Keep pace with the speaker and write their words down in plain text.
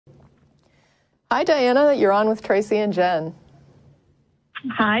Hi, Diana. You're on with Tracy and Jen.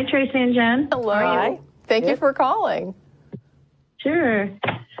 Hi, Tracy and Jen. Hello. Hi. Thank you for calling. Sure.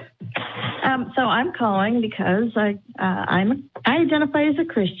 So I'm calling because I identify as a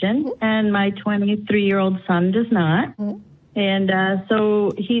Christian, and my 23-year-old son does not. And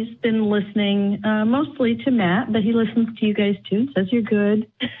so he's been listening mostly to Matt, but he listens to you guys too, says you're good.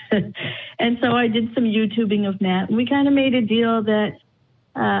 And so I did some YouTubing of Matt, and we kind of made a deal that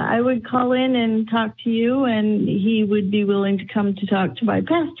I would call in and talk to you, and he would be willing to come to talk to my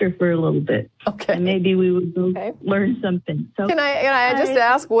pastor for a little bit. Okay. And maybe we would learn something. So Can I just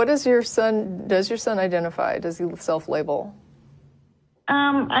ask, what does your son identify? Does he self-label?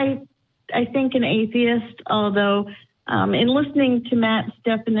 I think an atheist, although in listening to Matt's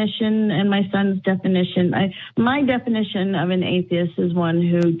definition and my son's definition, my definition of an atheist is one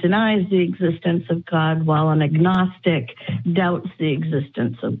who denies the existence of God, while an agnostic doubts the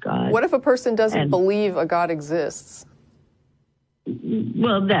existence of God. What if a person doesn't believe a God exists?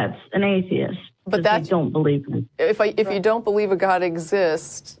 Well, that's an atheist. But that don't believe it. If you don't believe a God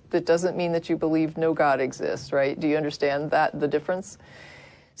exists, that doesn't mean that you believe no God exists, right? Do you understand the difference?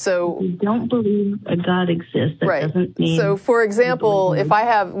 So if you don't believe a God exists, that doesn't mean. So, for example, if I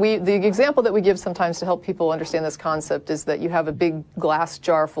have the example that we give sometimes to help people understand this concept is that you have a big glass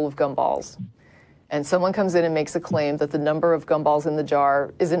jar full of gumballs, and someone comes in and makes a claim that the number of gumballs in the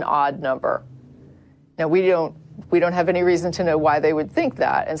jar is an odd number. Now we don't have any reason to know why they would think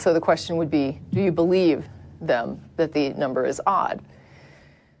that, and so the question would be, do you believe them that the number is odd?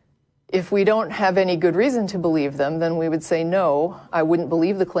 If we don't have any good reason to believe them, then we would say, no, I wouldn't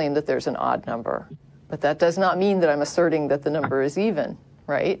believe the claim that there's an odd number. But that does not mean that I'm asserting that the number is even,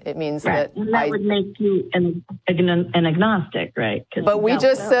 right? It means that... And that would make you an agnostic, right? But we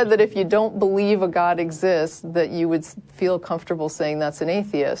just said that if you don't believe a God exists, that you would feel comfortable saying that's an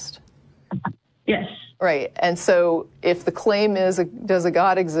atheist. Yes. Right. And so if the claim is, does a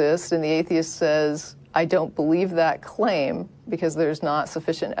God exist, and the atheist says, I don't believe that claim because there's not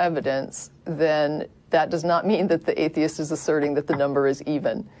sufficient evidence, then that does not mean that the atheist is asserting that the number is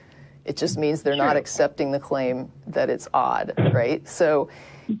even. It just means they're not accepting the claim that it's odd, right? So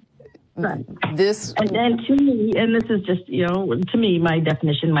this... And then to me, and this is just, to me, my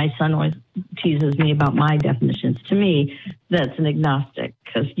definition, my son always teases me about my definitions. To me, that's an agnostic,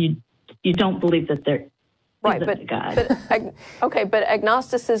 because you don't believe that there isn't a God. But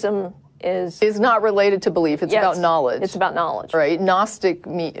agnosticism is not related to belief. It's about knowledge. It's about knowledge, right? Gnostic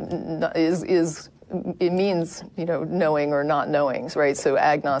it means knowing or not knowing, right? So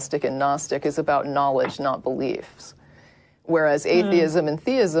agnostic and Gnostic is about knowledge, not beliefs, whereas atheism and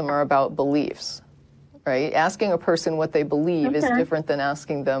theism are about beliefs, right? Asking a person what they believe is different than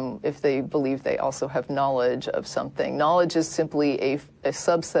asking them if they believe they also have knowledge of something. Knowledge is simply a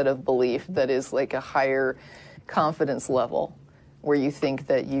subset of belief that is like a higher confidence level, where you think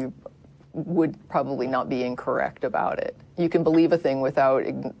that you would probably not be incorrect about it. You can believe a thing without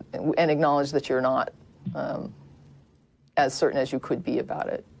and acknowledge that you're not as certain as you could be about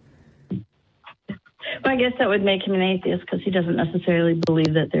it. Well, I guess that would make him an atheist because he doesn't necessarily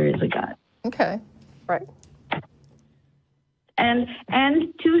believe that there is a God. Okay, right. And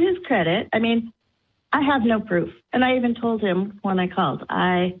to his credit, I mean, I have no proof. And I even told him when I called,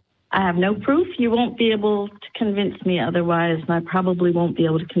 I have no proof. You won't be able to convince me otherwise, and I probably won't be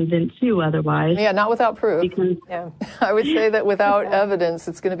able to convince you otherwise. Yeah, not without proof. Because, I would say that without evidence,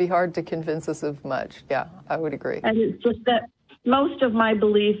 it's going to be hard to convince us of much. Yeah, I would agree. And it's just that most of my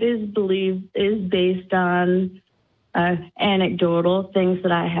belief is based on anecdotal things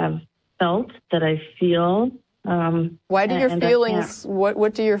that I have felt, that I feel. Why do your feelings?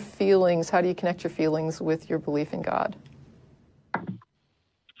 What do your feelings? How do you connect your feelings with your belief in God?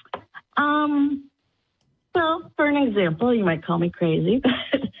 Well, for an example, you might call me crazy,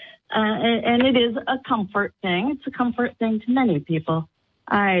 and it is a comfort thing. It's a comfort thing to many people.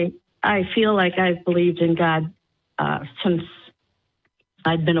 I feel like I've believed in God since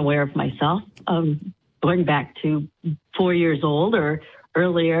I've been aware of myself, going back to 4 years old or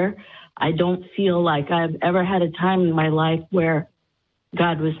earlier. I don't feel like I've ever had a time in my life where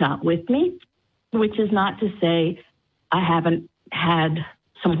God was not with me, which is not to say I haven't had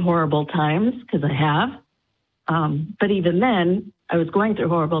some horrible times, because I have. But even then, I was going through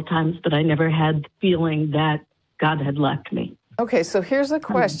horrible times, but I never had the feeling that God had left me. Okay, so here's a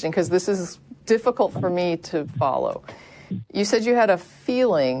question, because this is difficult for me to follow. You said you had a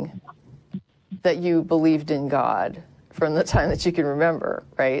feeling that you believed in God from the time that you can remember,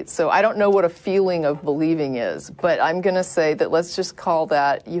 right? So I don't know what a feeling of believing is, but I'm going to say that let's just call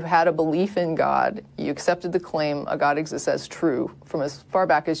that you had a belief in God. You accepted the claim a God exists as true from as far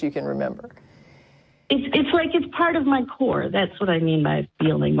back as you can remember. it's like it's part of my core. That's what I mean by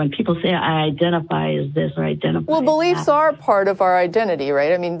feeling. When people say I identify as this or identify well, as beliefs that. are part of our identity,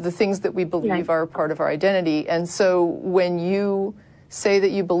 right? I mean, the things that we believe Right. are part of our identity. And so when you say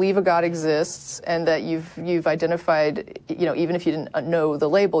that you believe a God exists and that you've identified, you know, even if you didn't know the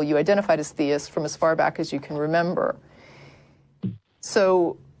label, you identified as theist from as far back as you can remember.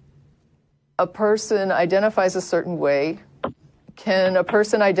 So a person identifies a certain way. Can a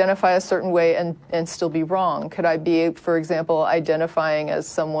person identify a certain way and still be wrong? Could I be, for example, identifying as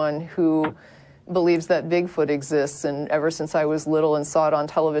someone who believes that Bigfoot exists, and ever since I was little and saw it on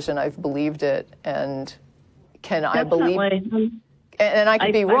television, I've believed it, and can I believe... And I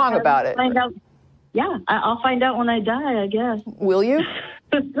could be wrong about it. Yeah, I'll find out when I die, I guess. Will you?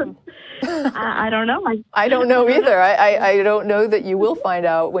 I don't know. I don't know either. I don't know that you will find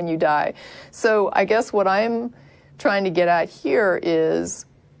out when you die. So I guess what I'm trying to get at here is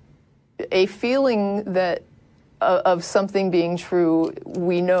a feeling that of something being true,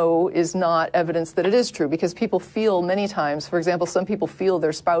 we know is not evidence that it is true, because people feel many times, for example, some people feel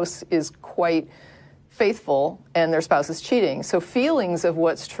their spouse is quite faithful and their spouse is cheating. So feelings of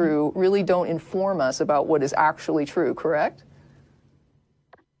what's true really don't inform us about what is actually true, correct?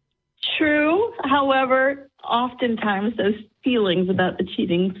 True. However, oftentimes those feelings about the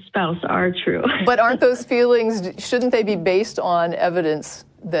cheating spouse are true. But aren't those feelings, shouldn't they be based on evidence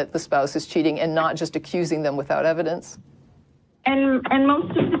that the spouse is cheating and not just accusing them without evidence? And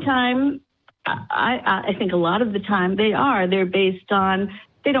most of the time, I think a lot of the time they are. They're based on,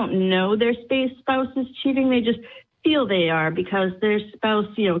 they don't know their spouse is cheating. They just feel they are because their spouse,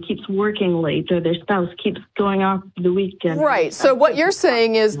 keeps working late, or their spouse keeps going off the weekend. Right. So what you're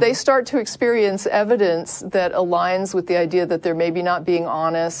saying is they start to experience evidence that aligns with the idea that they're maybe not being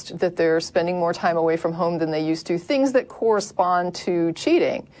honest, that they're spending more time away from home than they used to, things that correspond to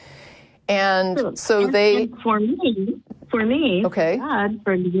cheating. And so they... And for me, okay. God,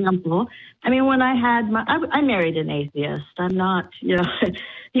 for example, I mean, when I had I married an atheist. I'm not,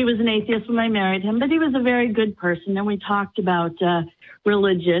 he was an atheist when I married him, but he was a very good person. And we talked about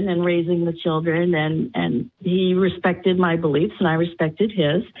religion and raising the children, and he respected my beliefs and I respected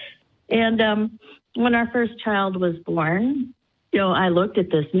his. And when our first child was born, I looked at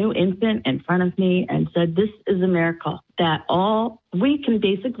this new infant in front of me and said, this is a miracle, that we can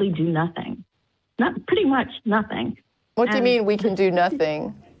basically do nothing. Pretty much nothing. What do you mean we can do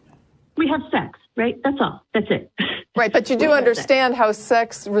nothing? We have sex, right? That's all. That's it. Right, but you do understand how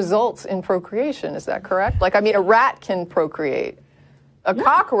sex results in procreation, is that correct? Like, I mean, a rat can procreate. A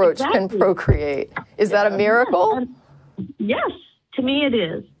cockroach can procreate. Is that a miracle? Yes, to me it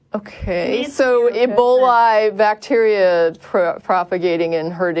is. Okay, so Ebola bacteria propagating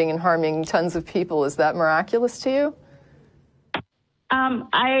and hurting and harming tons of people, is that miraculous to you?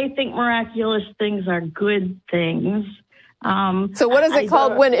 I think miraculous things are good things. So what is it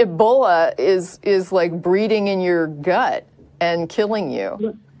called when Ebola is like breeding in your gut and killing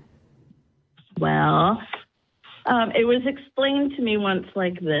you? Well, it was explained to me once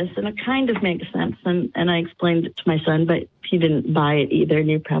like this, and it kind of makes sense. And I explained it to my son, but he didn't buy it either, and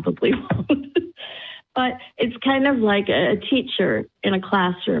you probably won't. But it's kind of like a teacher in a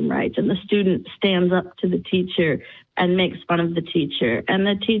classroom, right? And the student stands up to the teacher and makes fun of the teacher. And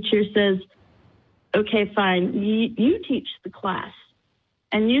the teacher says, okay, fine, you teach the class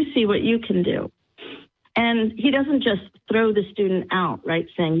and you see what you can do. And he doesn't just throw the student out, right,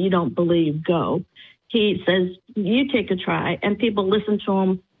 saying, you don't believe, go. He says, you take a try, and people listen to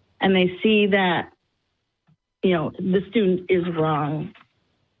him and they see that, the student is wrong.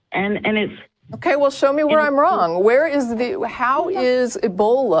 And it's... Okay, well, show me where I'm wrong. How is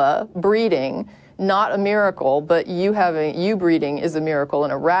Ebola breeding not a miracle, but you breeding is a miracle,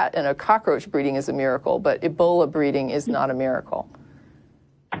 and a rat and a cockroach breeding is a miracle, but Ebola breeding is not a miracle?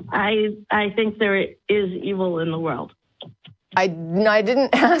 I think there is evil in the world. I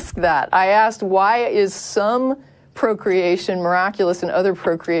didn't ask that. I asked, why is some procreation miraculous and other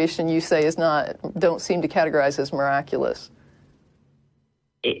procreation you say don't seem to categorize as miraculous?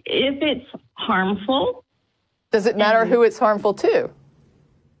 If it's harmful. Does it matter who it's harmful to?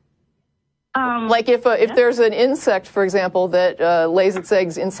 Like if there's an insect, for example, that lays its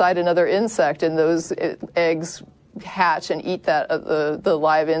eggs inside another insect, and those eggs hatch and eat the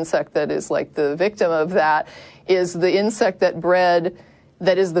live insect that is like the victim of that, is the insect that bred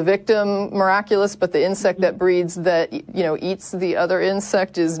that is the victim miraculous, but the insect that breeds that eats the other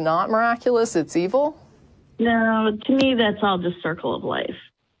insect is not miraculous? It's evil? No, to me that's all just circle of life.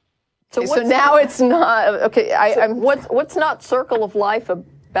 So now it's not okay. What's not circle of life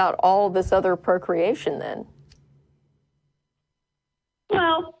about all this other procreation then?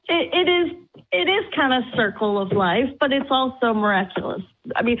 Well, it is it is kind of circle of life, but it's also miraculous.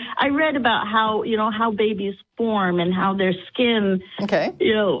 I mean, I read about how, how babies form and how their skin,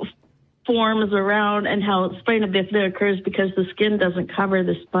 forms around, and how spina bifida occurs because the skin doesn't cover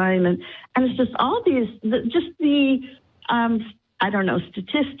the spine. And it's just all these, I don't know,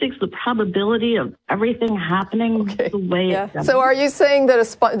 statistics, the probability of everything happening the way it does. So are you saying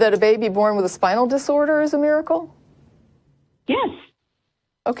that a baby born with a spinal disorder is a miracle? Yes.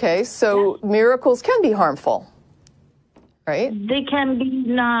 Okay, so miracles can be harmful, right? They can be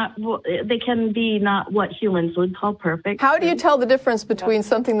not what humans would call perfect. How do you tell the difference between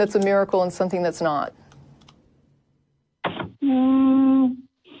something that's a miracle and something that's not?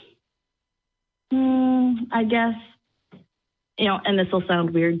 I guess, and this will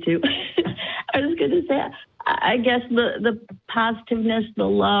sound weird too. I was going to say, I guess the positiveness, the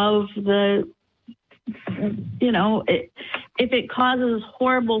love, if it causes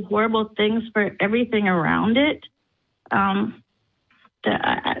horrible, horrible things for everything around it, I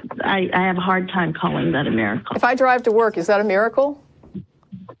have a hard time calling that a miracle. If I drive to work, is that a miracle?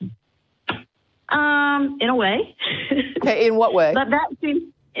 In a way. Okay, in what way? But that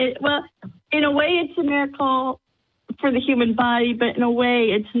seems, in a way it's a miracle for the human body, but in a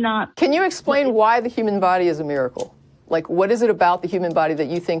way it's not. Can you explain why the human body is a miracle? Like, what is it about the human body that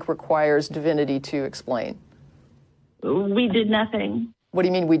you think requires divinity to explain? We did nothing. What do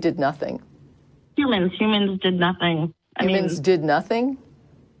you mean we did nothing? Humans did nothing. Humans did nothing?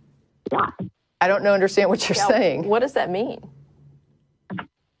 Yeah. I don't understand what you're saying. What does that mean?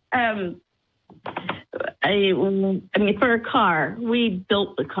 I mean, for a car, we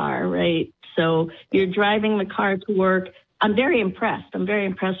built the car, right? So you're driving the car to work. I'm very impressed. I'm very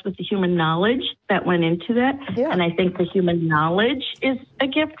impressed with the human knowledge that went into that. Yeah. And I think the human knowledge is a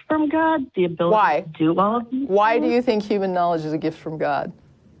gift from God, the ability to do all of these Why do you think human knowledge is a gift from God?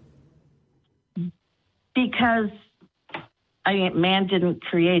 Because, man didn't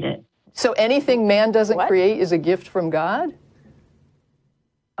create it. So anything man doesn't create is a gift from God?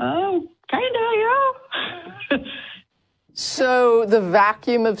 Oh, kind of, yeah. So the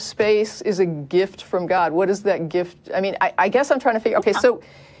vacuum of space is a gift from God. What is that gift? I mean, I guess I'm trying to figure. Okay, so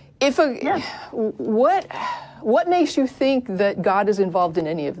what makes you think that God is involved in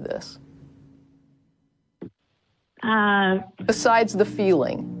any of this? Besides the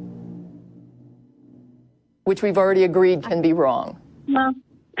feeling, which we've already agreed can be wrong. Well,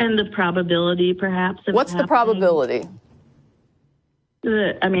 and the probability, perhaps. What's the probability?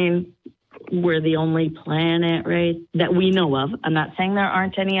 We're the only planet, right, that we know of. I'm not saying there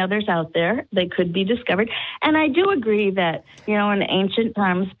aren't any others out there. They could be discovered. And I do agree that, in ancient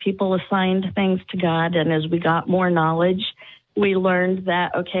times, people assigned things to God. And as we got more knowledge, we learned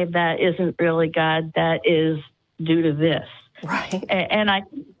that, okay, that isn't really God. That is due to this. Right. And I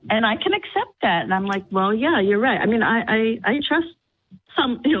can accept that. And I'm like, well, yeah, you're right. I mean, I trust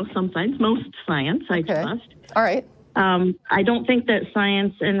some science, most science I trust. All right. I don't think that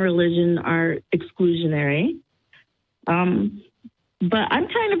science and religion are exclusionary. But I'm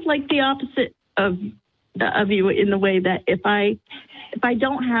kind of like the opposite of you in the way that if I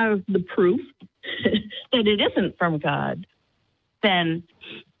don't have the proof that it isn't from God, then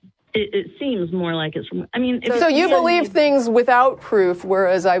it seems more like it's from. So you believe things without proof,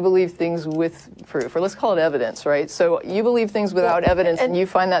 whereas I believe things with proof, or let's call it evidence, right? So you believe things without evidence, and you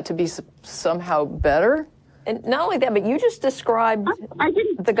find that to be somehow better? And not only that, but you just described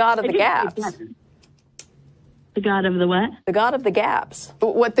the God of the gaps. The God of the what? The God of the gaps.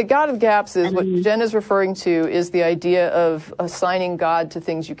 What the God of gaps is, what Jen is referring to, is the idea of assigning God to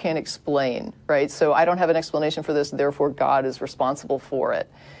things you can't explain, right? So I don't have an explanation for this, therefore God is responsible for it.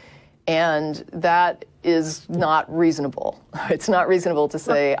 And that is not reasonable. It's not reasonable to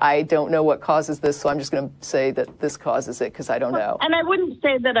say, I don't know what causes this, so I'm just going to say that this causes it because I don't know. And I wouldn't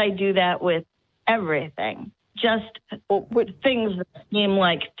say that I do that with everything, just things that seem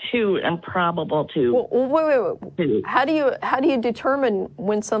like too improbable to. Wait. How do you determine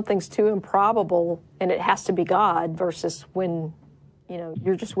when something's too improbable and it has to be God versus when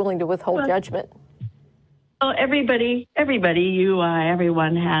you're just willing to withhold judgment? Well, everybody,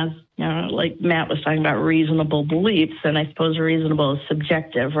 everyone has, like Matt was talking about reasonable beliefs, and I suppose reasonable is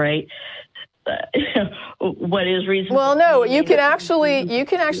subjective, right? What is reasonable? Well, no, you can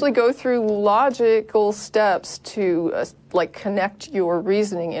actually go through logical steps to connect your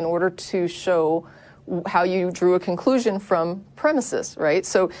reasoning in order to show how you drew a conclusion from premises, right?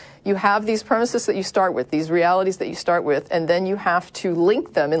 So you have these premises that you start with, these realities that you start with, and then you have to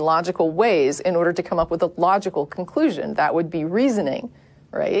link them in logical ways in order to come up with a logical conclusion. That would be reasoning,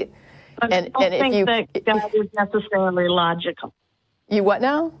 right? I don't think that God is necessarily logical. You what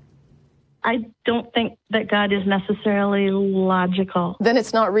now? I don't think that God is necessarily logical. Then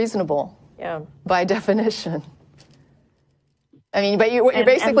it's not reasonable. Yeah. By definition. I mean, but what you're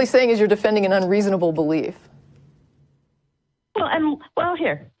basically saying is you're defending an unreasonable belief. Well,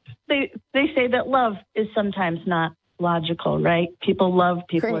 here, they say that love is sometimes not logical, right? People love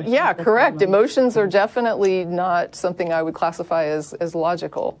people. Yeah, correct. Emotions are definitely not something I would classify as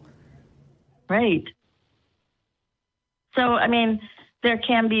logical. Right. So, I mean, there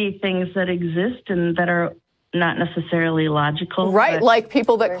can be things that exist and that are not necessarily logical. Right, like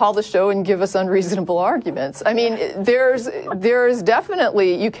people that call the show and give us unreasonable arguments. I mean, there's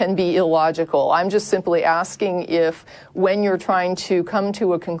definitely, you can be illogical. I'm just simply asking if when you're trying to come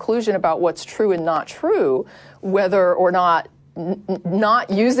to a conclusion about what's true and not true, whether or not not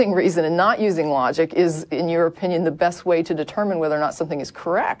using reason and not using logic is, in your opinion, the best way to determine whether or not something is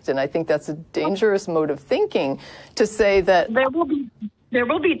correct. And I think that's a dangerous mode of thinking to say that... There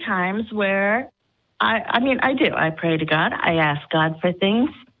will be times where I mean, I do. I pray to God. I ask God for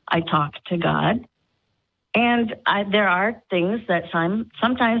things. I talk to God. And there are things that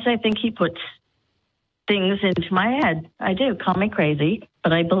sometimes I think he puts things into my head. I do. Call me crazy,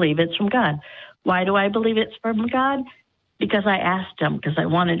 but I believe it's from God. Why do I believe it's from God? Because I asked him, because I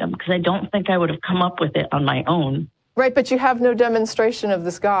wanted him, because I don't think I would have come up with it on my own. Right, but you have no demonstration of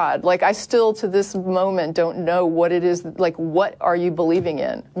this God. Like, I still, to this moment, don't know what it is. Like, what are you believing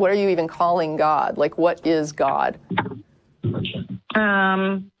in? What are you even calling God? Like, what is God?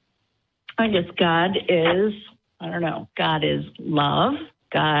 I guess God is, I don't know, God is love.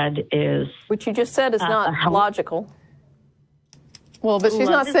 God is... Which you just said is not logical. Well, but she's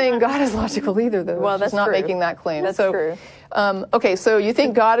not saying God is logical either, though. Well, that's not true. making that claim. That's true. Okay, so you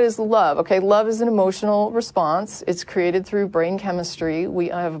think God is love. Okay, love is an emotional response. It's created through brain chemistry. We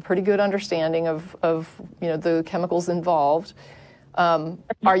have a pretty good understanding of the chemicals involved. Are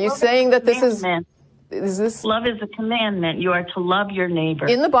you saying that this is this... Love is a commandment. You are to love your neighbor.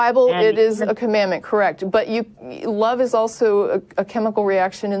 In the Bible, it is a commandment, correct. But love is also a chemical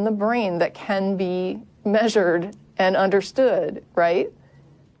reaction in the brain that can be measured and understood, right?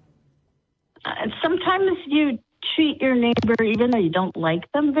 Sometimes you treat your neighbor, even though you don't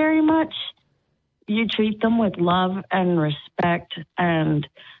like them very much, you treat them with love and respect, and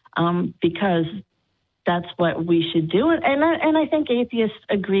because that's what we should do. And I think atheists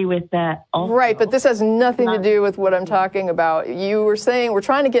agree with that also. Right, but this has nothing to do with what I'm talking about. You were saying, we're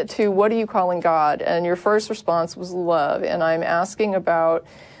trying to get to what are you calling God? And your first response was love, and I'm asking about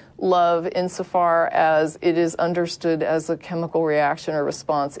love insofar as it is understood as a chemical reaction or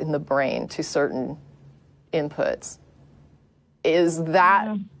response in the brain to certain inputs. Is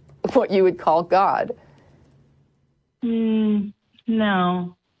that what you would call God?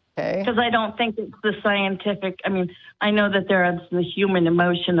 No. Okay. Because I don't think it's the scientific, I mean, I know that there is the human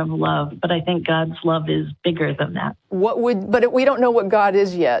emotion of love, but I think God's love is bigger than that. But we don't know what God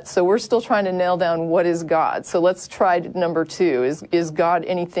is yet, so we're still trying to nail down what is God. So let's try number 2. Is God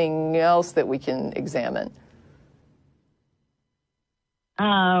anything else that we can examine?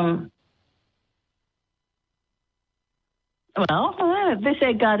 Well, they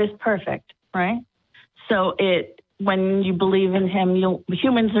say God is perfect, right? So when you believe in him,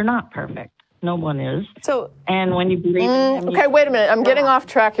 humans are not perfect. No one is. And when you believe in him... Okay, wait a minute. I'm getting off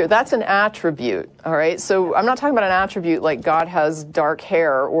track here. That's an attribute, all right? So I'm not talking about an attribute like God has dark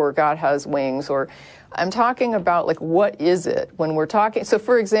hair or God has wings, or I'm talking about, like, what is it when we're talking? So,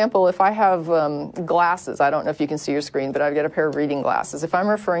 for example, if I have glasses, I don't know if you can see your screen, but I've got a pair of reading glasses. If I'm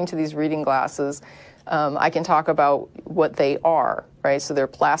referring to these reading glasses, I can talk about what they are, right? So they're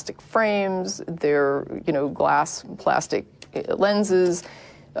plastic frames, they're, glass, plastic lenses.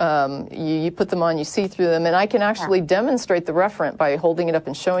 You put them on, you see through them, and I can actually demonstrate the referent by holding it up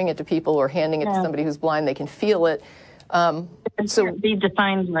and showing it to people or handing it to somebody who's blind. They can feel it. So it be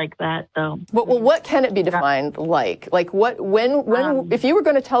defined like that, though. Well, what can it be defined like? Like if you were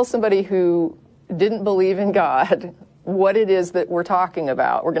going to tell somebody who didn't believe in God what it is that we're talking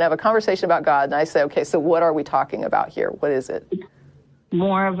about, we're going to have a conversation about God, and I say, okay, so what are we talking about here? What is it?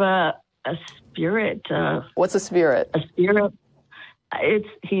 More of a spirit. What's a spirit? A spirit.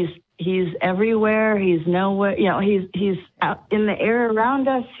 He's everywhere. He's nowhere. He's out in the air around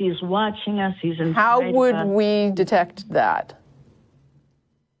us. He's watching us. He's inside. How would we detect that?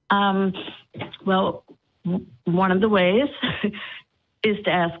 Well, one of the ways is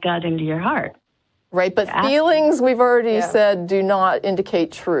to ask God into your heart. Right, but feelings, we've already said, do not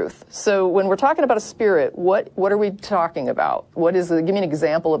indicate truth. So when we're talking about a spirit, what are we talking about? Give me an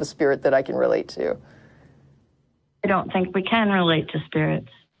example of a spirit that I can relate to. I don't think we can relate to spirits.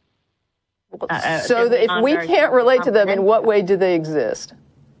 So that if we can't relate to them, in what way do they exist?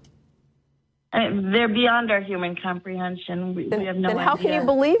 They're beyond our human comprehension. We have no idea. Then how can you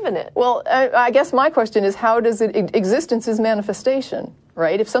believe in it? Well, I guess my question is, how does it, existence is manifestation,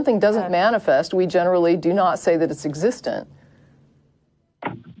 right? If something doesn't manifest, we generally do not say that it's existent.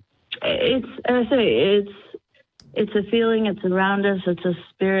 It's a feeling, it's around us, it's a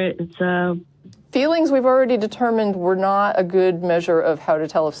spirit, it's a... Feelings we've already determined were not a good measure of how to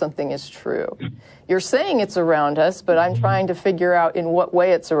tell if something is true. You're saying it's around us, but I'm trying to figure out in what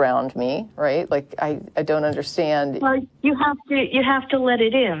way it's around me, right? Like, I don't understand. Well, you have to let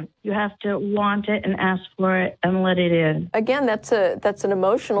it in. You have to want it and ask for it and let it in. Again, that's an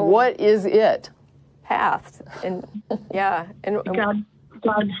emotional... What is it? Path. And, yeah. And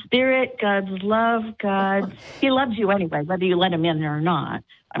God's spirit, God's love, He loves you anyway, whether you let him in or not.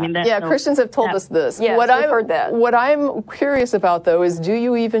 I mean, Christians have told us this. Yes, I've heard that. What I'm curious about, though, is do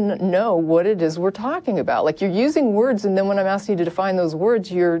you even know what it is we're talking about? Like, you're using words, and then when I'm asking you to define those words,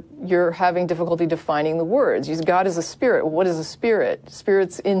 you're having difficulty defining the words. God is a spirit. What is a spirit?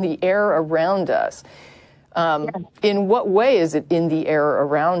 Spirit's in the air around us. In what way is it in the air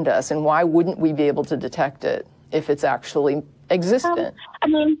around us, and why wouldn't we be able to detect it if it's actually existent? I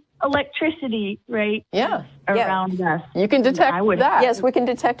mean, electricity, right? Yeah. Around us. You can detect that. Yes, we can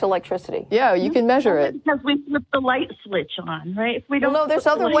detect electricity. Yeah, you can measure it. Because we flip the light switch on, right? If we don't. Well, no, there's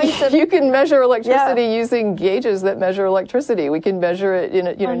other ways that you can measure electricity using gauges that measure electricity. We can measure it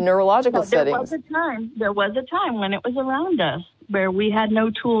in neurological settings. There was a time when it was around us where we had no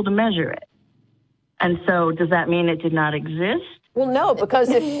tool to measure it. And so, does that mean it did not exist? Well, no, because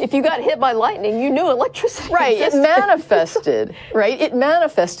if you got hit by lightning, you knew electricity existed. It manifested, right? It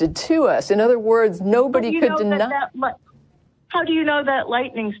manifested to us. In other words, nobody could deny. How do you know that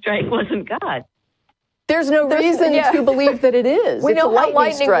lightning strike wasn't God? There's no reason to believe that it is. We know how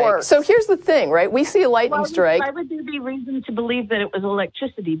lightning works. So here's the thing, right? We see a lightning strike. Why would there be reason to believe that it was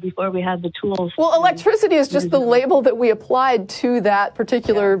electricity before we had the tools? Well, electricity is just the label that we applied to that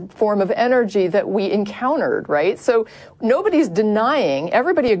particular form of energy that we encountered, right? So nobody's denying,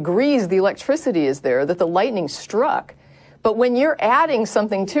 everybody agrees the electricity is there, that the lightning struck. But when you're adding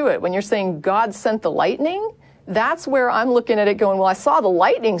something to it, when you're saying God sent the lightning, that's where I'm looking at it going, well, I saw the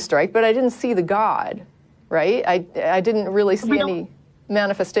lightning strike, but I didn't see the God. Right? I didn't really see any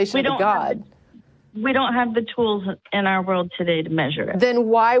manifestation of God. We don't have the tools in our world today to measure it. Then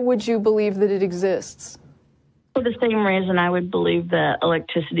why would you believe that it exists? For the same reason I would believe that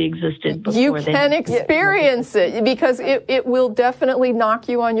electricity existed before. You can experience it because it will definitely knock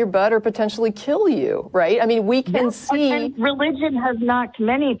you on your butt or potentially kill you, right? I mean, we can see... And religion has knocked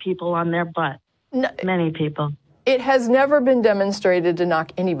many people on their butt. Many people. It has never been demonstrated to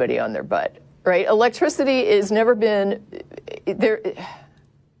knock anybody on their butt. Right? Electricity has never been there.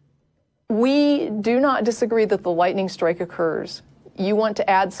 We do not disagree that the lightning strike occurs. You want to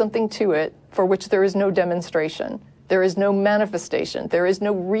add something to it for which there is no demonstration. There is no manifestation. There is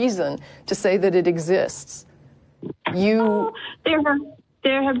no reason to say that it exists.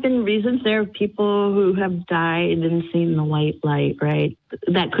 There have been reasons. There are people who have died and seen the white light, right?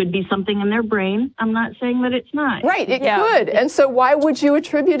 That could be something in their brain. I'm not saying that it's not. Right, it could. And so why would you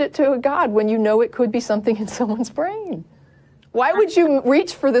attribute it to a God when you know it could be something in someone's brain? Why would you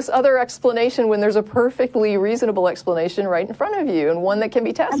reach for this other explanation when there's a perfectly reasonable explanation right in front of you and one that can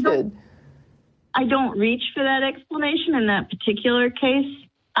be tested? I don't reach for that explanation in that particular case.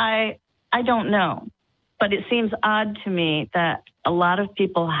 I don't know. But it seems odd to me that a lot of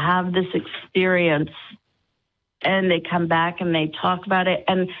people have this experience and they come back and they talk about it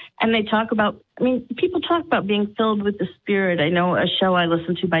and they talk about, I mean, people talk about being filled with the Spirit. I know a show I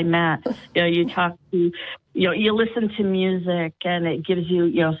listen to by Matt, you talk to, you listen to music and it gives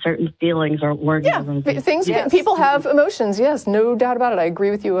you, certain feelings or orgasms. Yeah, people have emotions. Yes, no doubt about it. I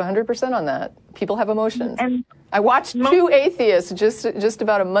agree with you 100% on that. People have emotions. And I watched two atheists just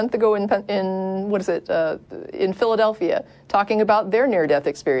about a month ago in Philadelphia talking about their near-death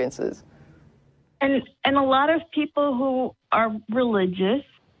experiences. And a lot of people who are religious,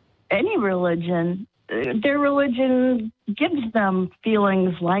 any religion, their religion gives them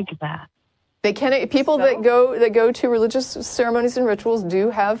feelings like that. They can. People that go to religious ceremonies and rituals do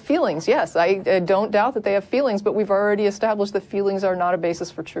have feelings. Yes, I don't doubt that they have feelings, but we've already established that feelings are not a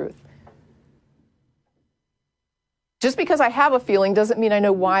basis for truth. Just because I have a feeling doesn't mean I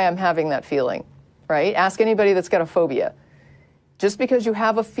know why I'm having that feeling, right? Ask anybody that's got a phobia. Just because you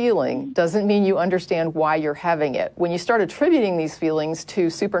have a feeling doesn't mean you understand why you're having it. When you start attributing these feelings to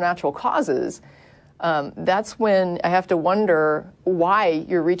supernatural causes, that's when I have to wonder why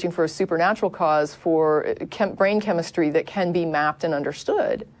you're reaching for a supernatural cause for brain chemistry that can be mapped and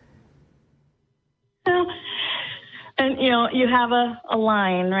understood. Well, And, you have a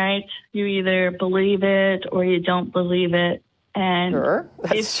line, right? You either believe it or you don't believe it. And sure,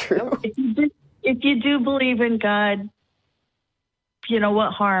 that's true. If you do believe in God,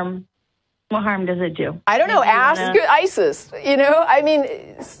 what harm does it do? I don't know. Ask ISIS. I mean,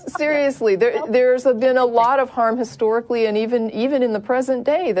 seriously, there's been a lot of harm historically and even in the present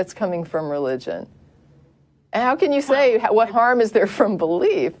day that's coming from religion. And how can you say what harm is there from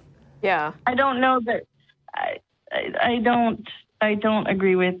belief? Yeah. I don't know that. I don't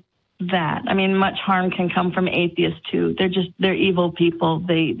agree with that. I mean, much harm can come from atheists too. They're evil people.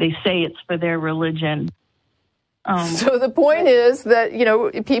 They say it's for their religion. So the point is that,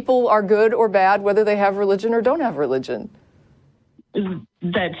 people are good or bad whether they have religion or don't have religion.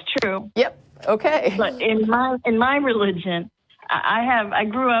 That's true. Yep. Okay. But in my religion, I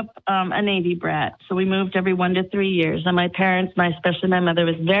grew up a Navy brat, so we moved every 1 to 3 years. And my parents, especially my mother,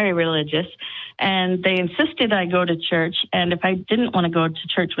 was very religious, and they insisted I go to church. And if I didn't want to go to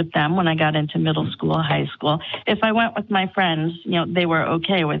church with them when I got into middle school, high school, if I went with my friends, they were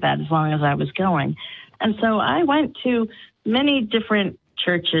okay with that as long as I was going. And so I went to many different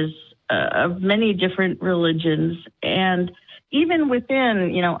churches of many different religions, and even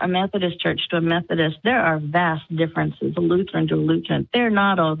within, a Methodist church to a Methodist, there are vast differences. A Lutheran to a Lutheran, they're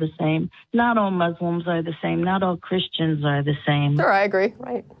not all the same. Not all Muslims are the same. Not all Christians are the same. Sure, I agree.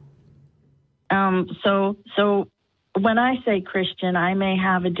 Right. So when I say Christian, I may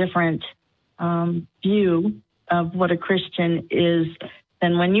have a different view of what a Christian is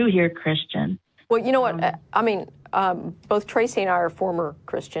than when you hear Christian. Well, you know what? I mean, both Tracy and I are former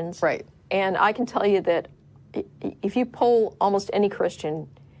Christians. Right. And I can tell you that if you poll almost any Christian,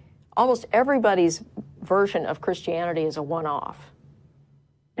 almost everybody's version of Christianity is a one-off.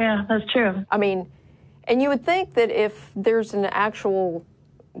 Yeah, that's true. I mean, and you would think that if there's an actual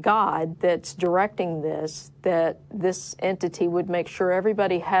God that's directing this, that this entity would make sure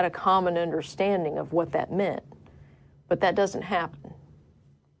everybody had a common understanding of what that meant. But that doesn't happen.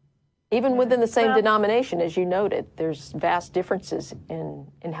 Even within the same denomination, as you noted, there's vast differences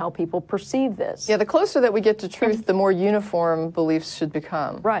in how people perceive this. Yeah, the closer that we get to truth, the more uniform beliefs should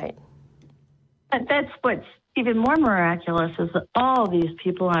become. Right. But that's what's even more miraculous is that all these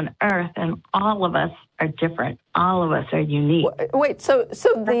people on earth and all of us are different. All of us are unique. Wait, so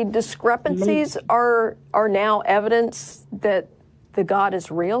the discrepancies are now evidence that the God is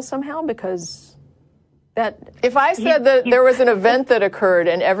real somehow? Because that... If I said that there was an event that occurred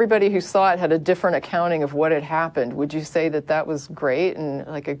and everybody who saw it had a different accounting of what had happened, would you say that that was great and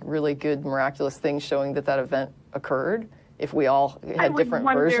like a really good miraculous thing showing that that event occurred? If we all had different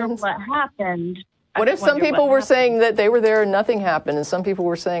versions? What happened? What if some people were saying that they were there and nothing happened, and some people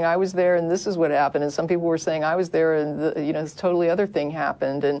were saying I was there and this is what happened, and some people were saying I was there and this totally other thing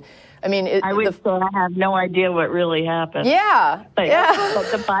happened, and I mean, I would say I have no idea what really happened. Yeah, but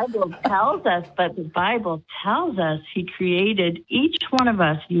the Bible tells us. But the Bible tells us He created each one of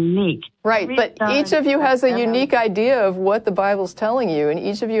us unique. Right, but each of you has a unique idea of what the Bible's telling you, and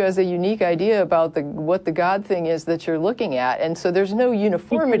each of you has a unique idea about what the God thing is that you're looking at, and so there's no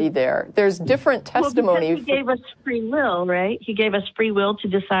uniformity there. There's different testimony. Well, He gave us free will, right? He gave us free will to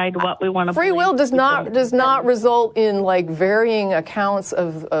decide what we want to believe. Free will does not result in like varying accounts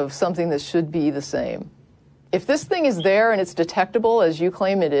of something that should be the same. If this thing is there and it's detectable, as you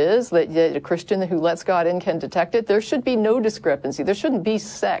claim it is, that a Christian who lets God in can detect it, there should be no discrepancy. There shouldn't be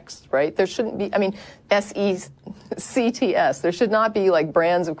sects, right? There shouldn't be, SECTS. There should not be like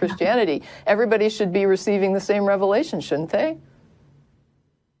brands of Christianity. Everybody should be receiving the same revelation, shouldn't they?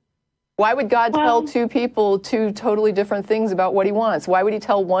 Why would God tell two people two totally different things about what He wants? Why would He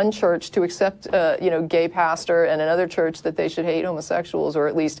tell one church to accept, gay pastor, and another church that they should hate homosexuals, or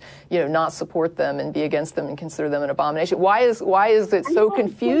at least, not support them and be against them and consider them an abomination? Why is it so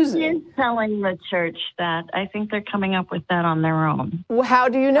confusing? He is telling the church that. I think they're coming up with that on their own. Well, how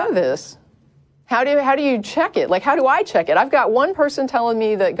do you know this? How do you check it? Like, how do I check it? I've got one person telling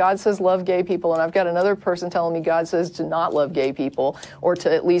me that God says love gay people, and I've got another person telling me God says to not love gay people, or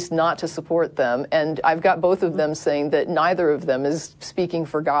to at least not to support them. And I've got both of them saying that neither of them is speaking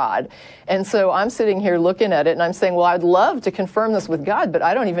for God. And so I'm sitting here looking at it, and I'm saying, well, I'd love to confirm this with God, but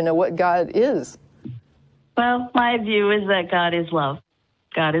I don't even know what God is. Well, my view is that God is love.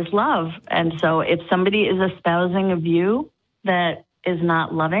 God is love. And so if somebody is espousing a view that is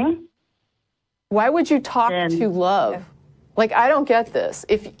not loving, why would you talk to love? Yeah. Like, I don't get this.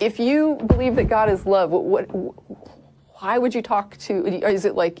 If you believe that God is love, why would you talk to? Is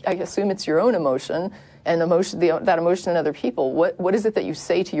it like, I assume it's your own emotion and that emotion in other people? What is it that you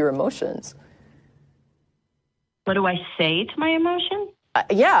say to your emotions? What do I say to my emotion?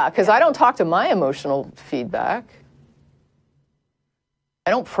 Yeah, because I don't talk to my emotional feedback.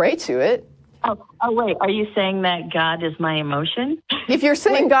 don't pray to it. Oh, wait. Are you saying that God is my emotion? If you're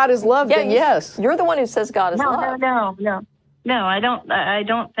saying God is love, then yes. You're the one who says God is love. No, I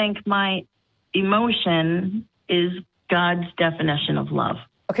don't think my emotion is God's definition of love.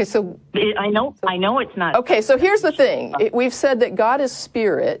 Okay, so I know it's not. Okay, so here's the thing. We've said that God is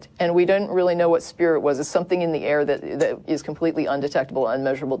spirit, and we didn't really know what spirit was. It's something in the air that is completely undetectable,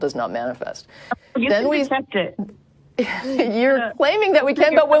 unmeasurable, does not manifest. You can detect it. You're claiming that we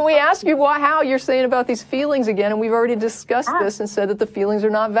can, but when we ask you how, you're saying about these feelings again, and we've already discussed this and said that the feelings are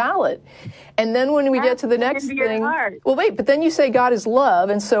not valid. And then when we get to the next thing, well, wait, but then you say God is love,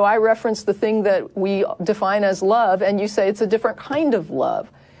 and so I reference the thing that we define as love, and you say it's a different kind of love.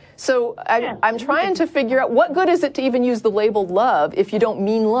 So I'm trying to figure out what good is it to even use the label love if you don't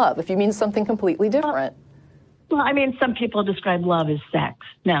mean love, if you mean something completely different. Well, I mean, some people describe love as sex.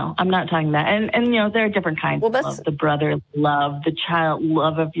 No, I'm not talking that. And you know, there are different kinds of love. The brother love, the child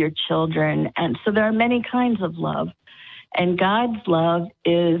love of your children. And so there are many kinds of love. And God's love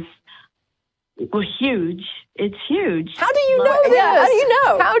is huge. It's huge. How do you know this? Yeah, how do you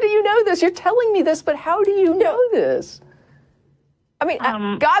know? How do you know this? You're telling me this, but how do you know this? I mean,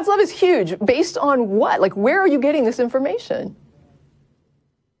 God's love is huge. Based on what? Like, where are you getting this information?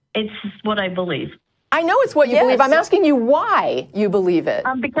 It's what I believe. I know it's what you believe. I'm asking you why you believe it.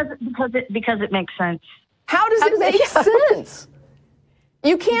 Because it makes sense. How does it make sense?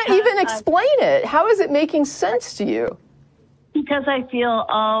 You can't even explain it. How is it making sense to you? Because I feel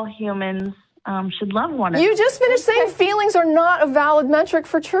all humans should love one another. You just finished saying feelings are not a valid metric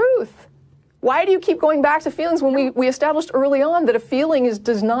for truth. Why do you keep going back to feelings when we established early on that a feeling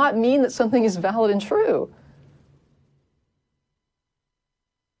does not mean that something is valid and true?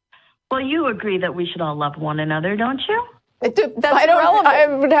 Well, you agree that we should all love one another, don't you? That's irrelevant. I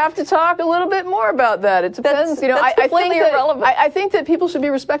would have to talk a little bit more about that. It depends. I think that people should be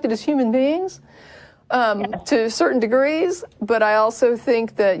respected as human beings to certain degrees, but I also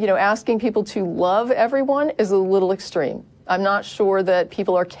think that asking people to love everyone is a little extreme. I'm not sure that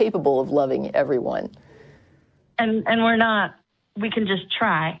people are capable of loving everyone. And we're not. We can just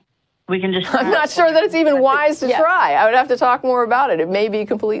try. I'm not sure that it's even wise to try. I would have to talk more about it. It may be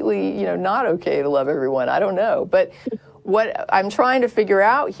completely, not okay to love everyone. I don't know. But what I'm trying to figure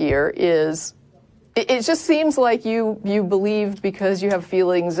out here is, it just seems like you believe because you have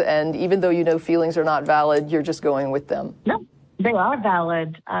feelings, and even though feelings are not valid, you're just going with them. No, they are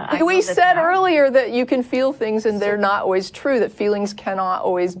valid. We said earlier that you can feel things and they're not always true, that feelings cannot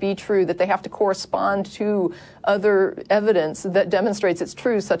always be true, that they have to correspond to other evidence that demonstrates it's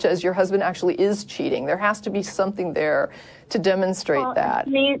true, such as your husband actually is cheating. There has to be something there to demonstrate that.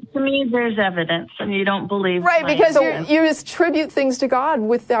 To me, there's evidence, and you don't believe. Right, because you attribute things to God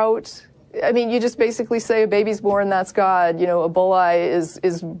without... I mean, you just basically say a baby's born, that's God. Ebola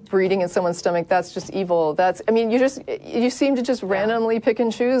is breeding in someone's stomach, that's just evil. You seem to just randomly pick and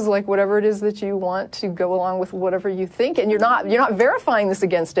choose like whatever it is that you want to go along with whatever you think, and you're not verifying this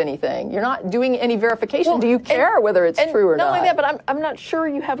against anything. You're not doing any verification. Do you care whether it's true or not? Not only that, but I'm not sure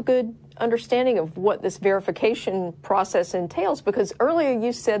you have a good understanding of what this verification process entails, because earlier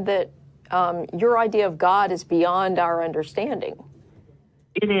you said that your idea of God is beyond our understanding.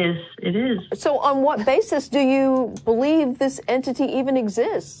 It is. So on what basis do you believe this entity even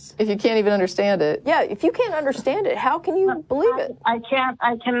exists? If you can't even understand it. Yeah, if you can't understand it, how can you believe it? I can't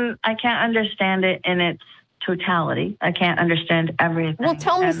understand it in its totality. I can't understand everything. Well,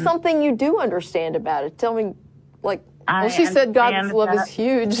 tell me something you do understand about it. Tell me, she said God's love is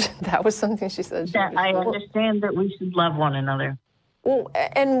huge. That was something she said. I understand that we should love one another. Well,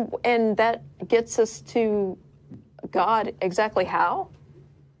 and that gets us to God. Exactly how?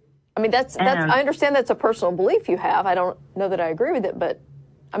 I mean, that's. I understand that's a personal belief you have. I don't know that I agree with it, but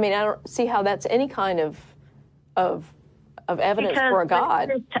I mean, I don't see how that's any kind of evidence for a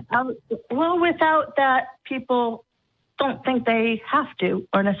God. Well, without that, people don't think they have to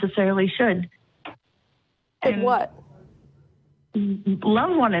or necessarily should. And what?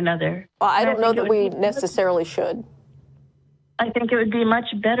 Love one another. Well, I don't know that we necessarily should. I think it would be a much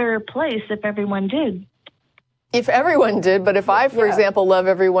better place if everyone did. If everyone did, but if I, for example, love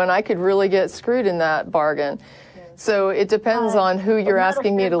everyone, I could really get screwed in that bargain. So it depends on who you're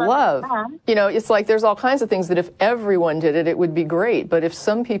asking me to love. It's like there's all kinds of things that if everyone did it, it would be great. But if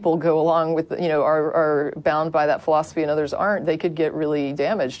some people go along with, are bound by that philosophy and others aren't, they could get really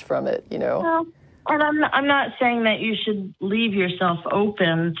damaged from it, Well, and I'm not saying that you should leave yourself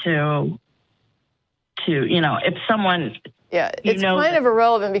open to if someone... Yeah, it's kind of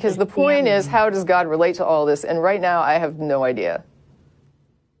irrelevant because the point is, how does God relate to all this? And right now, I have no idea.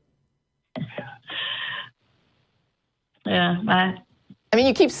 Yeah, I mean,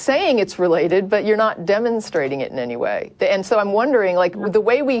 you keep saying it's related, but you're not demonstrating it in any way. And so I'm wondering, like, the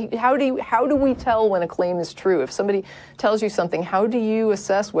way how do we tell when a claim is true? If somebody tells you something, how do you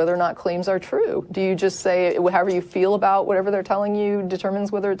assess whether or not claims are true? Do you just say however you feel about whatever they're telling you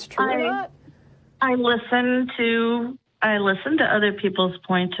determines whether it's true or not? I listen to other people's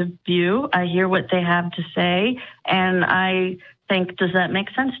point of view. I hear what they have to say, and I think, does that make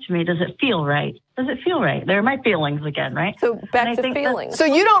sense to me? Does it feel right? Does it feel right? They're my feelings again, right? So back to feelings. So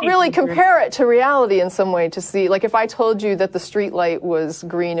you don't really compare it to reality in some way to see, like if I told you that the street light was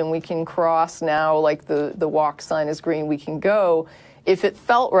green and we can cross now, like the walk sign is green, we can go. If it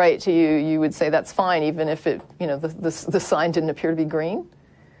felt right to you, you would say that's fine, even if it, the sign didn't appear to be green?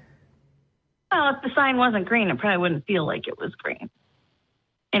 Well, if the sign wasn't green, it probably wouldn't feel like it was green.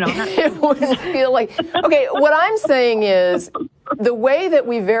 It wouldn't feel like... Okay, what I'm saying is the way that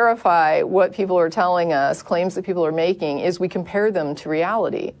we verify what people are telling us, claims that people are making, is we compare them to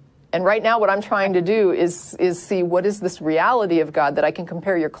reality. And right now what I'm trying to do is see what is this reality of God that I can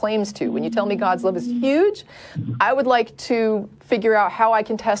compare your claims to. When you tell me God's love is huge, I would like to figure out how I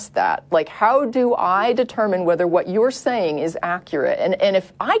can test that. Like, how do I determine whether what you're saying is accurate? And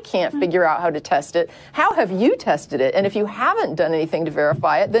if I can't figure out how to test it, how have you tested it? And if you haven't done anything to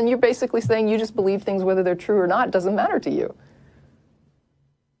verify it, then you're basically saying you just believe things whether they're true or not. It doesn't matter to you.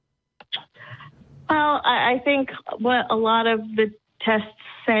 Well, I think what a lot of the tests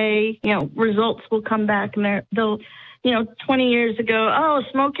say, results will come back and they'll, 20 years ago, oh,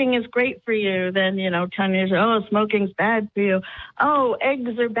 smoking is great for you. Then, 10 years ago, oh, smoking's bad for you. Oh,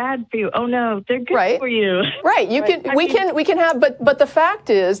 eggs are bad for you. Oh no, they're good for you. Right. We can have, but the fact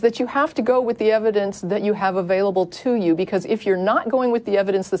is that you have to go with the evidence that you have available to you, because if you're not going with the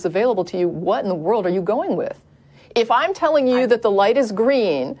evidence that's available to you, what in the world are you going with? If I'm telling you that the light is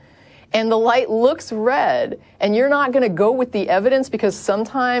green and the light looks red, and you're not going to go with the evidence because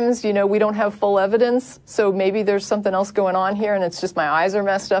sometimes, we don't have full evidence, so maybe there's something else going on here and it's just my eyes are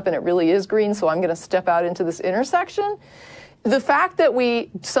messed up and it really is green, so I'm going to step out into this intersection. The fact that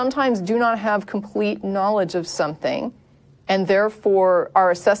we sometimes do not have complete knowledge of something, and therefore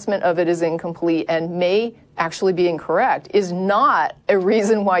our assessment of it is incomplete and may actually be incorrect, is not a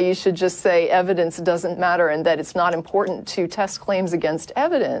reason why you should just say evidence doesn't matter and that it's not important to test claims against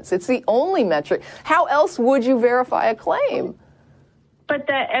evidence. It's the only metric. How else would you verify a claim? But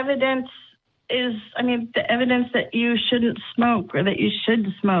the evidence is, the evidence that you shouldn't smoke or that you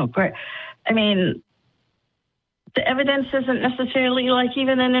should smoke, or, the evidence isn't necessarily, like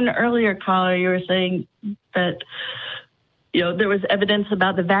even in an earlier caller, you were saying that, there was evidence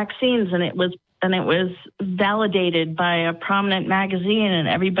about the vaccines and it was validated by a prominent magazine, and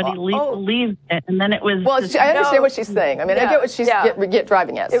everybody believed it. And then it was. Well, I understand what she's saying. I get what she's get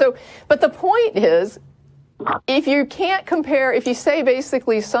driving at. So, but the point is, if you can't compare, if you say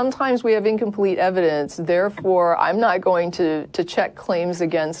basically sometimes we have incomplete evidence, therefore I'm not going to check claims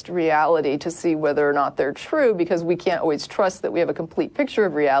against reality to see whether or not they're true, because we can't always trust that we have a complete picture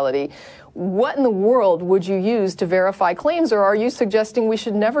of reality. What in the world would you use to verify claims, or are you suggesting we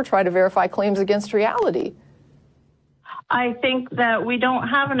should never try to verify claims against reality? I think that we don't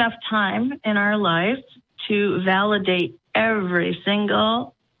have enough time in our life to validate every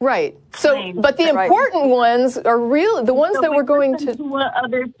single Right. So, but the important ones are real, the ones that we're going to... what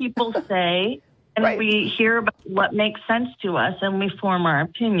other people say, and we hear about what makes sense to us, and we form our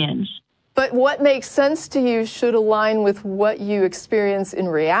opinions. But what makes sense to you should align with what you experience in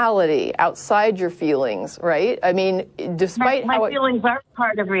reality, outside your feelings, right? Despite my feelings are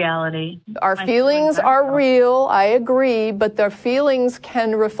part of reality. Our feelings are real, I agree, but their feelings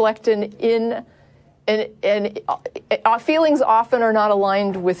can reflect and our feelings often are not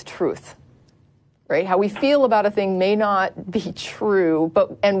aligned with truth, right? How we feel about a thing may not be true,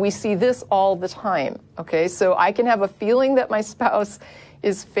 and we see this all the time, okay? So I can have a feeling that my spouse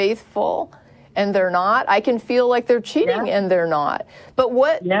is faithful and they're not. I can feel like they're cheating and they're not. But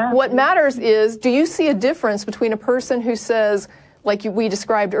what matters is, do you see a difference between a person who says, like we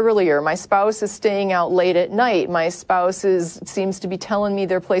described earlier, my spouse is staying out late at night, my spouse seems to be telling me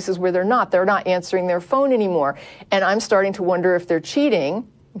they're places where they're not answering their phone anymore, and I'm starting to wonder if they're cheating,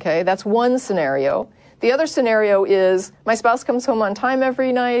 okay? That's one scenario. The other scenario is my spouse comes home on time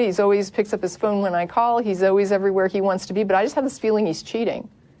every night, he's always picks up his phone when I call, he's always everywhere he wants to be, but I just have this feeling he's cheating.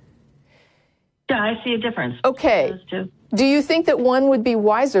 Yeah, I see a difference. Okay. Do you think that one would be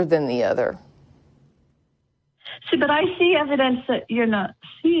wiser than the other? See, but I see evidence that you're not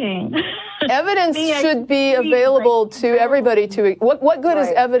seeing. Evidence should be available to everybody. What good is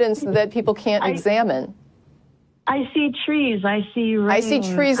evidence that people can't examine? I see trees. I see rain. I see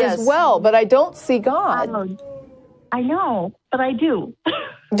trees as well, but I don't see God. I know, but I do.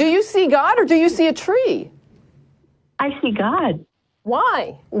 Do you see God or do you see a tree? I see God.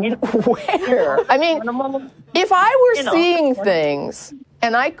 Why? Where? I mean, if I were seeing things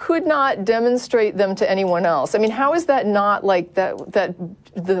and I could not demonstrate them to anyone else, I mean, how is that not like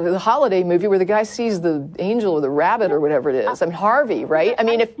the holiday movie where the guy sees the angel or the rabbit or whatever it is? I mean, Harvey, right? I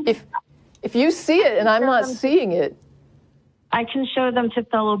mean, if you see it and I'm not seeing it, I can show them to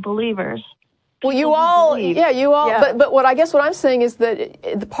fellow believers. well, you all. But what I'm saying is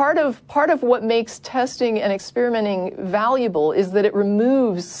that part of what makes testing and experimenting valuable is that it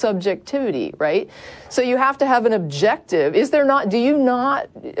removes subjectivity, right? So you have to have an objective. Is there not? Do you not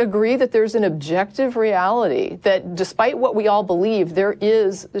agree that there's an objective reality that, despite what we all believe, there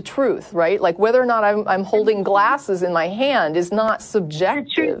is the truth, right? Like whether or not I'm holding glasses in my hand is not subjective.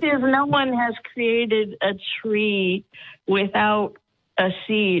 The truth is, no one has created a tree without a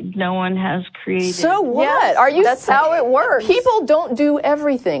seed. No one has created. So what? Yes, Are you? that's how it works. People don't do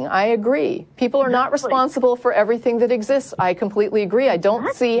everything. I agree. People are not responsible for everything that exists. I completely agree. I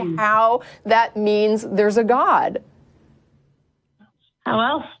don't see how that means there's a God. How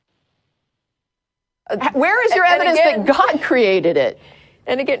else? Where is your evidence that God created it?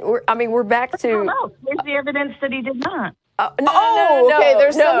 And again, we're back to. Where's the evidence that he did not? Okay.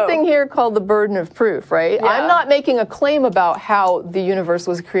 There's something here called the burden of proof, right? Yeah. I'm not making a claim about how the universe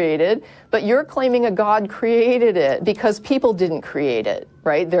was created, but you're claiming a God created it because people didn't create it,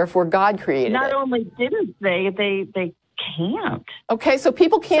 right? Therefore, God created it. Not only didn't they can't. Okay, so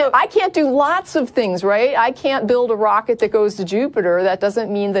people can't. I can't do lots of things, right? I can't build a rocket that goes to Jupiter. That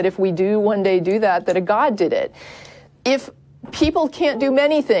doesn't mean that if we do one day do that a God did it. If people can't do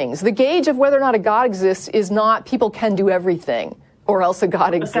many things. The gauge of whether or not a God exists is not people can do everything, or else a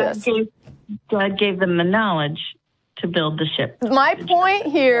God exists. God gave them the knowledge to build the ship. My point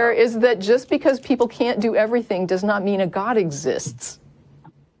here is that just because people can't do everything does not mean a God exists.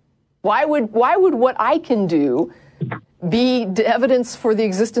 Why would what I can do be evidence for the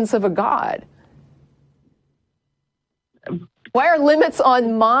existence of a God? Why are limits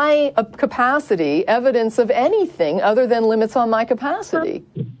on my capacity evidence of anything other than limits on my capacity?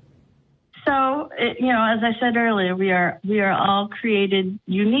 So, as I said earlier, we are all created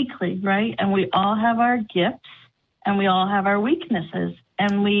uniquely, right? And we all have our gifts, and we all have our weaknesses,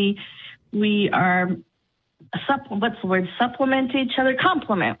 and we are supplement each other,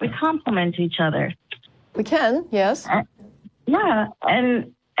 complement. We complement each other. We can, yes. Yeah,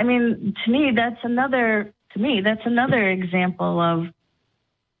 and I mean, to me, that's another example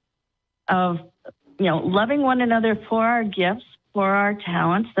of loving one another for our gifts, for our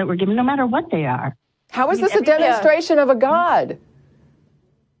talents that we're given, no matter what they are. How is this a demonstration of a God?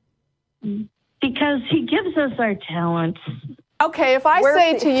 Because he gives us our talents. Okay, if I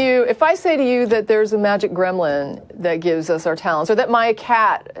say to you that there's a magic gremlin that gives us our talents, or that my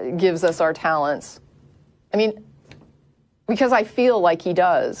cat gives us our talents, I mean, because I feel like he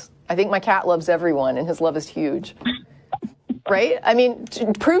does. I think my cat loves everyone, and his love is huge. Right? I mean,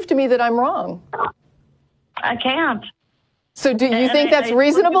 prove to me that I'm wrong. I can't. So do you think that's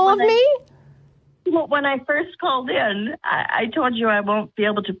reasonable of me? Well, when I first called in, I told you I won't be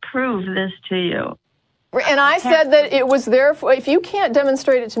able to prove this to you. And I said that it was there for, if you can't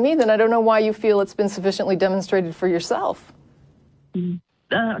demonstrate it to me, then I don't know why you feel it's been sufficiently demonstrated for yourself.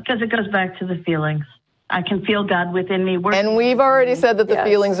 Because it goes back to the feelings. I can feel God within me. And we've already said that the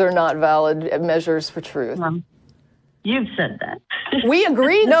feelings are not valid measures for truth. You've said that. We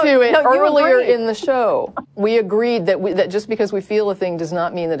agreed to it earlier in the show. We agreed that just because we feel a thing does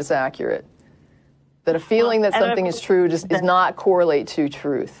not mean that it's accurate. That a feeling that something is true does not correlate to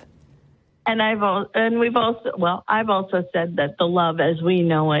truth. And I've also said that the love as we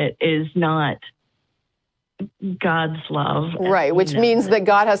know it is not God's love. Right, which means that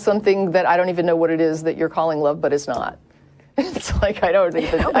God has something that I don't even know what it is that you're calling love, but it's not. It's like I don't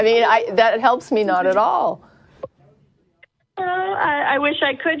even, that helps me not at all. I wish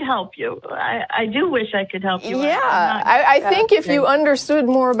I could help you. I do wish I could help you. Yeah, I think if you understood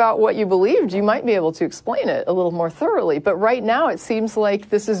more about what you believed, you might be able to explain it a little more thoroughly. But right now it seems like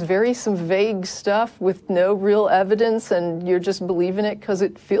this is some vague stuff with no real evidence, and you're just believing it because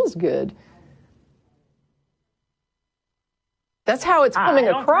it feels good. That's how it's coming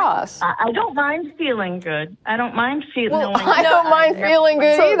across. I don't mind feeling good. I don't mind feeling. Well, I don't mind feeling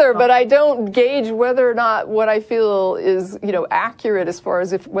good either, but I don't gauge whether or not what I feel is, accurate as far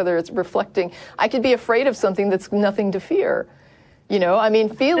as whether it's reflecting. I could be afraid of something that's nothing to fear.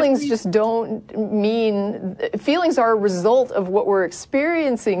 Feelings just don't mean. Feelings are a result of what we're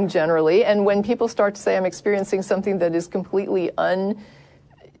experiencing generally, and when people start to say I'm experiencing something that is completely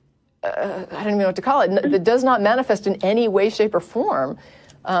I don't even know what to call it, that does not manifest in any way, shape, or form.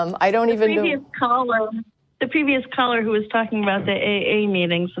 I don't even know. The previous caller who was talking about the AA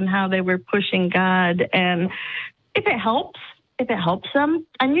meetings and how they were pushing God, and if it helps them,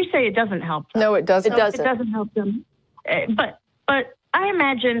 and you say it doesn't help them. No, it doesn't. It doesn't help them. But I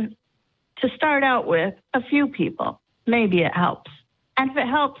imagine to start out with a few people, maybe it helps. And if it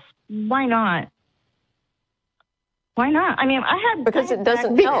helps, why not? Why not? I mean, because it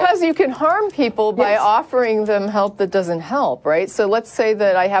doesn't help. Because you can harm people by offering them help that doesn't help, right? So let's say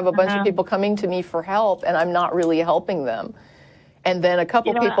that I have a bunch of people coming to me for help and I'm not really helping them. And then a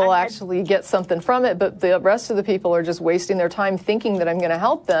couple people actually get something from it, but the rest of the people are just wasting their time thinking that I'm going to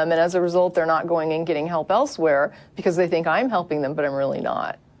help them. And as a result, they're not going and getting help elsewhere because they think I'm helping them, but I'm really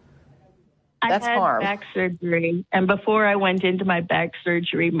not. That's harm. I had back surgery, and before I went into my back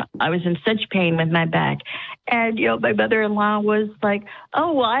surgery, I was in such pain with my back. And, my mother-in-law was like,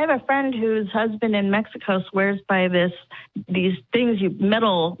 oh, well, I have a friend whose husband in Mexico swears by these things,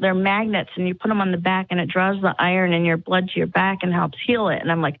 they're magnets, and you put them on the back, and it draws the iron in your blood to your back and helps heal it.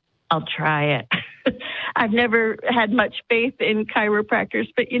 And I'm like, I'll try it. I've never had much faith in chiropractors,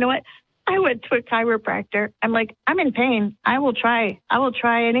 but you know what? I went to a chiropractor. I'm like, I'm in pain. I will try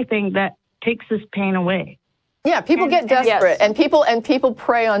anything that takes this pain away. Yeah, people get desperate, and people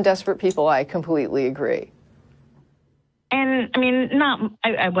prey on desperate people. I completely agree. And I mean,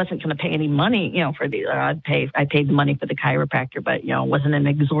 I wasn't going to pay any money, for the. I paid the money for the chiropractor, but it wasn't an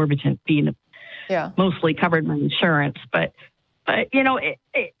exorbitant fee. Yeah, mostly covered my insurance, but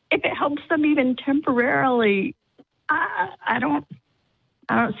if it helps them even temporarily, I don't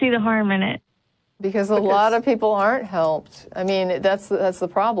see the harm in it. Because a lot of people aren't helped. I mean, that's the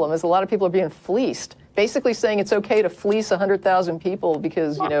problem, is a lot of people are being fleeced. Basically saying it's okay to fleece 100,000 people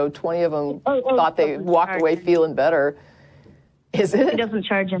because, 20 of them thought they walked away feeling better. Is it? He doesn't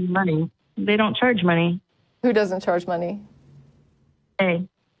charge any money. They don't charge money. Who doesn't charge money? Hey.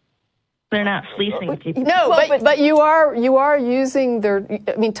 They're not fleecing people. No, but you are using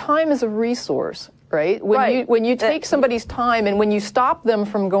time is a resource. Right? When you take somebody's time and when you stop them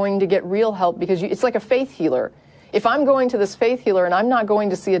from going to get real help, because it's like a faith healer. If I'm going to this faith healer and I'm not going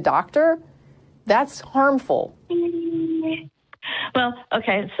to see a doctor, that's harmful. Well,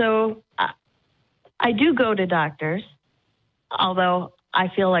 okay, so I do go to doctors, although I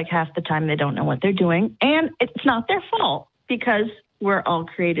feel like half the time they don't know what they're doing, and it's not their fault because we're all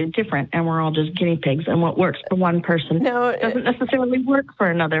created different and we're all just guinea pigs, and what works for one person doesn't necessarily work for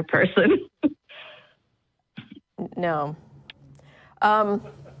another person. No.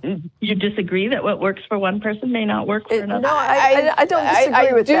 You disagree that what works for one person may not work for another? No, I don't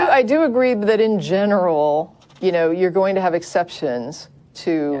disagree with that. I do agree that in general, you're going to have exceptions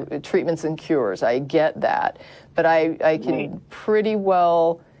to treatments and cures. I get that. But I can pretty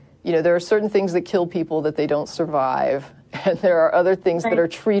well, there are certain things that kill people that they don't survive. And there are other things that are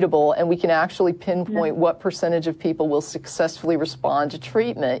treatable, and we can actually pinpoint what percentage of people will successfully respond to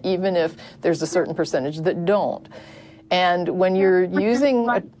treatment, even if there's a certain percentage that don't. And when you're using,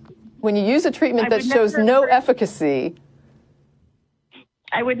 when you use a treatment that shows no efficacy.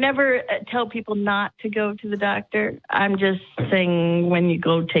 I would never tell people not to go to the doctor. I'm just saying when you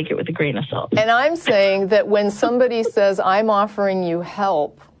go, take it with a grain of salt. And I'm saying that when somebody says, I'm offering you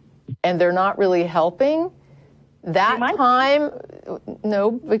help, and they're not really helping, that time, no,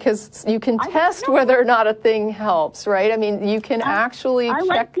 because you can test whether or not a thing helps, right? I mean, you can actually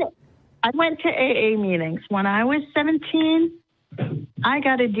check. I went to AA meetings. When I was 17, I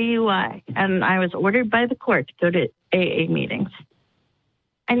got a DUI, and I was ordered by the court to go to AA meetings.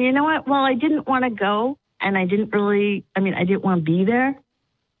 And you know what? Well, I didn't want to go, and I didn't want to be there.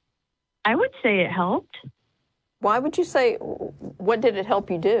 I would say it helped. Why would you say, what did it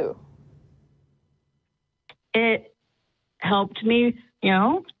help you do? It helped me,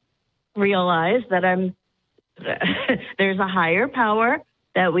 realize that there's a higher power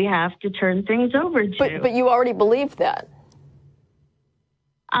that we have to turn things over to. But you already believed that.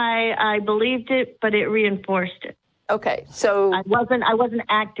 I believed it, but it reinforced it. Okay, so I wasn't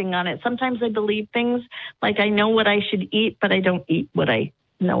acting on it. Sometimes I believe things like I know what I should eat, but I don't eat what I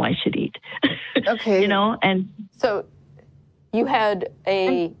know I should eat. Okay. And so you had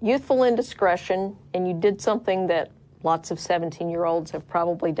a youthful indiscretion, and you did something that lots of 17-year-olds have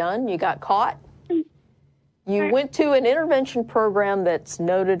probably done. You got caught. You went to an intervention program that's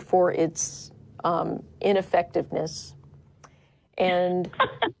noted for its ineffectiveness. And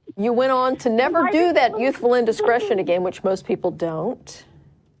you went on to never do that youthful indiscretion again, which most people don't.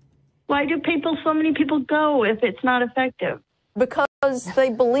 Why do so many people go if it's not effective? Because they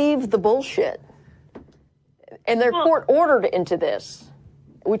believe the bullshit. And they're court ordered into this.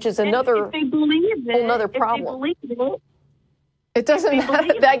 which is another if they believe it, whole nother problem. If they believe it, it doesn't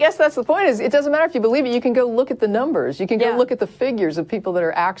matter. I guess that's the point. Is it doesn't matter if you believe it. You can go look at the numbers. You can go look at the figures of people that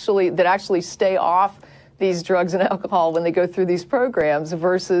actually stay off these drugs and alcohol when they go through these programs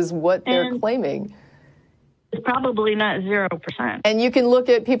versus what they're claiming. It's probably not 0%. And you can look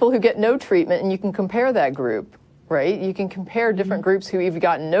at people who get no treatment, and you can compare that group, right? You can compare different groups who have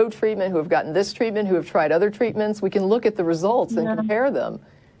gotten no treatment, who have gotten this treatment, who have tried other treatments. We can look at the results and compare them.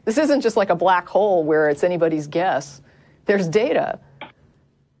 This isn't just like a black hole where it's anybody's guess. There's data.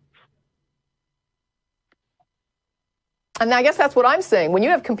 And I guess that's what I'm saying. When you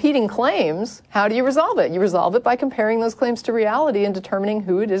have competing claims, how do you resolve it? You resolve it by comparing those claims to reality and determining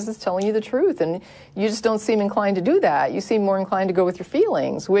who it is that's telling you the truth. And you just don't seem inclined to do that. You seem more inclined to go with your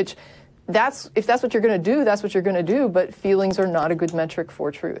feelings, which if that's what you're going to do, that's what you're going to do. But feelings are not a good metric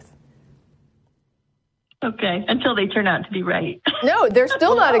for truth. Okay, until they turn out to be right. No, they're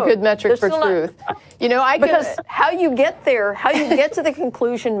still not a good metric for truth. You know, because how you get there, how you get to the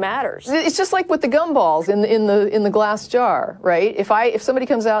conclusion matters. It's just like with the gumballs in the glass jar, right? If somebody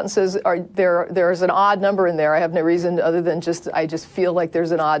comes out and says there's an odd number in there, I have no reason other than I just feel like there's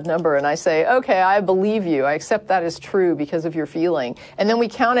an odd number, and I say, okay, I believe you, I accept that as true because of your feeling, and then we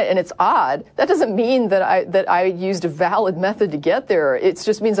count it and it's odd. That doesn't mean that I used a valid method to get there. It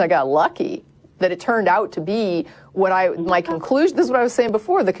just means I got lucky. That it turned out to be my conclusion. This is what I was saying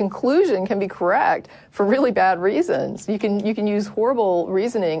before. The conclusion can be correct for really bad reasons. You can use horrible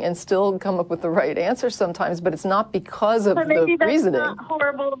reasoning and still come up with the right answer sometimes, but it's not because of the reasoning. Maybe that's not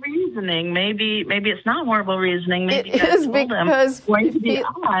horrible reasoning. Maybe it's not horrible reasoning. Maybe it is because going to be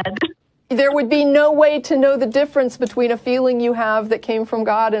odd. There would be no way to know the difference between a feeling you have that came from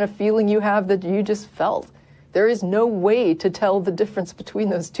God and a feeling you have that you just felt. There is no way to tell the difference between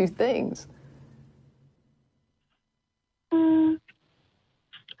those two things.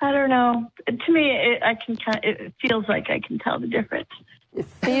 I don't know. To me, it feels like I can tell the difference. It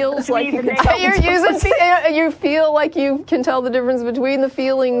feels like you can tell. You feel like you can tell the difference between the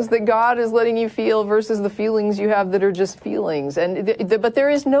feelings that God is letting you feel versus the feelings you have that are just feelings. But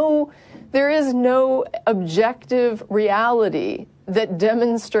there is no objective reality that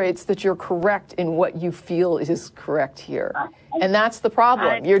demonstrates that you're correct in what you feel is correct here. And that's the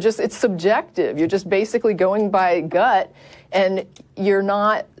problem. It's subjective. You're just basically going by gut, and you're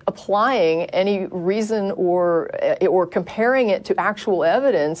not applying any reason or comparing it to actual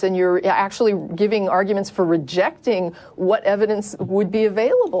evidence, and you're actually giving arguments for rejecting what evidence would be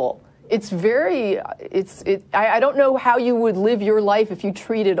available. I don't know how you would live your life if you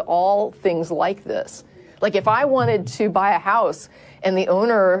treated all things like this. Like if I wanted to buy a house and the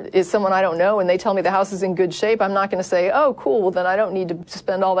owner is someone I don't know and they tell me the house is in good shape, I'm not going to say, oh, cool, well, then I don't need to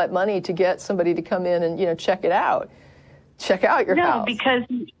spend all that money to get somebody to come in and, check it out. Check out your house.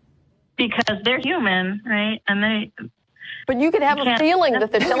 No, because they're human, right? And But you could have a feeling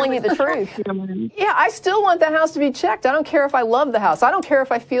that they're telling you the truth. Yeah, I still want that house to be checked. I don't care if I love the house. I don't care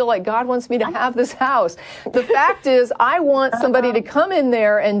if I feel like God wants me to have this house. The fact is, I want somebody to come in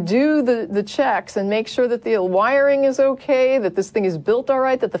there and do the checks and make sure that the wiring is okay, that this thing is built all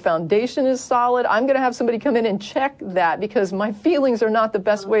right, that the foundation is solid. I'm going to have somebody come in and check that because my feelings are not the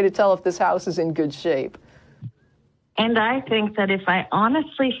best way to tell if this house is in good shape. And I think that if I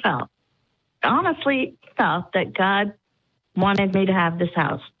honestly felt that God wanted me to have this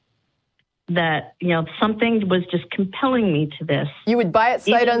house, that, something was just compelling me to this. You would buy it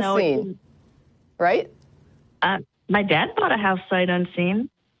sight unseen, right? My dad bought a house sight unseen.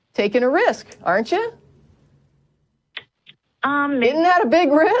 Taking a risk, aren't you? Maybe. Isn't that a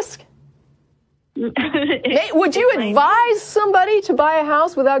big risk? Would you advise somebody to buy a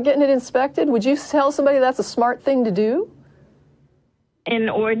house without getting it inspected? Would you tell somebody that's a smart thing to do? In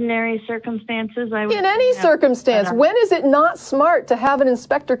ordinary circumstances, I would. In any circumstance, when is it not smart to have an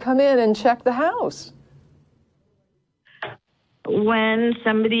inspector come in and check the house? When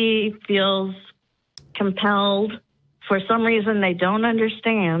somebody feels compelled, for some reason they don't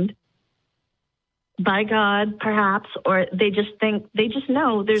understand, by God, perhaps, or they just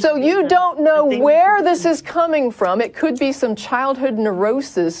know there's... So you don't know where this is coming from. It could be some childhood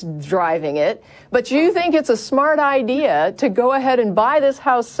neurosis driving it, but you think it's a smart idea to go ahead and buy this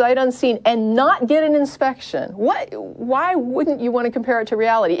house sight unseen and not get an inspection. Why wouldn't you want to compare it to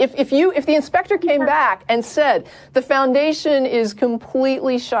reality? If the inspector came back and said, the foundation is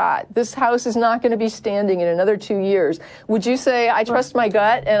completely shot, this house is not going to be standing in another 2 years, would you say, I trust my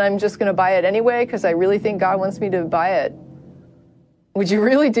gut and I'm just going to buy it anyway because I really think God wants me to buy it? Would you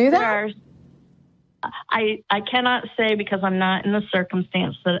really do that? I cannot say because I'm not in the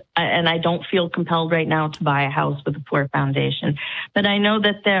circumstance that, and I don't feel compelled right now to buy a house with a poor foundation. But I know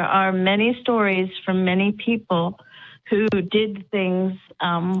that there are many stories from many people who did things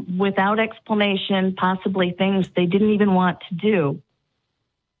without explanation, possibly things they didn't even want to do.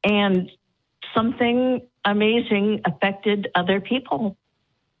 And something amazing affected other people.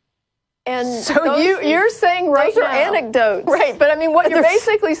 And so you're saying right those now, are anecdotes. Right, but I mean, what you're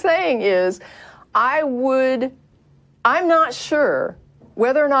basically saying is, I'm not sure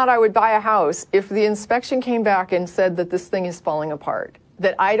whether or not I would buy a house if the inspection came back and said that this thing is falling apart,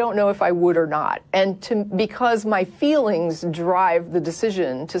 that I don't know if I would or not. And because my feelings drive the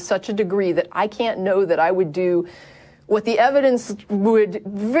decision to such a degree that I can't know that I would do what the evidence would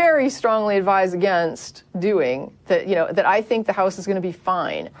very strongly advise against doing, that, you know, that I think the house is going to be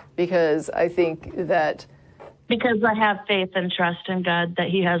fine, because I think that... Because I have faith and trust in God that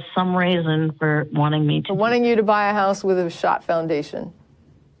he has some reason for wanting me to... Wanting you to buy a house with a shot foundation.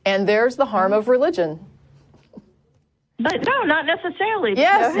 And there's the harm of religion. But no, not necessarily.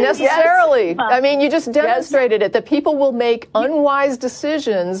 Yes, necessarily. Yes. I mean, you just demonstrated it, that people will make unwise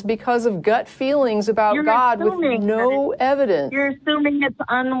decisions because of gut feelings about God with no evidence. You're assuming it's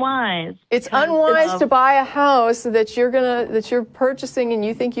unwise. It's unwise to buy a house that you're purchasing and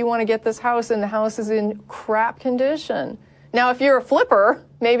you think you want to get this house and the house is in crap condition. Now, if you're a flipper,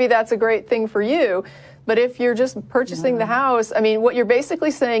 maybe that's a great thing for you. But if you're just purchasing the house, I mean, what you're basically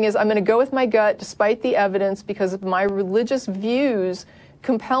saying is, I'm going to go with my gut despite the evidence because of my religious views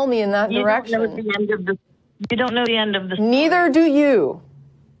compel me in that direction. You don't know the end of the story. Neither do you.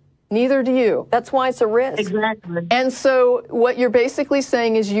 Neither do you. That's why it's a risk. Exactly. And so what you're basically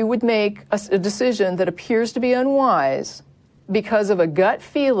saying is you would make a decision that appears to be unwise because of a gut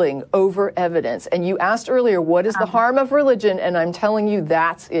feeling over evidence. And you asked earlier, what is the harm of religion? And I'm telling you,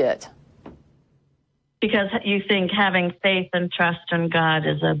 that's it. Because you think having faith and trust in God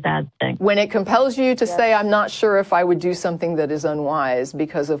is a bad thing. When it compels you to say, I'm not sure if I would do something that is unwise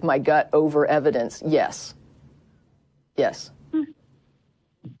because of my gut over evidence, yes. Yes.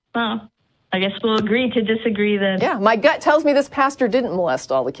 Well, I guess we'll agree to disagree then. Yeah, my gut tells me this pastor didn't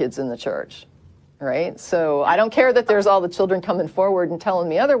molest all the kids in the church, right? So I don't care that there's all the children coming forward and telling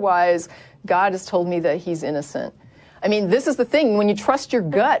me otherwise. God has told me that he's innocent. I mean, this is the thing. When you trust your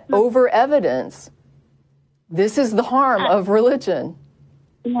gut over evidence, this is the harm of religion.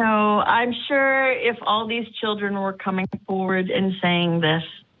 No, I'm sure if all these children were coming forward and saying this.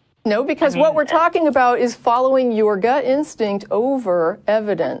 No, because what we're talking about is following your gut instinct over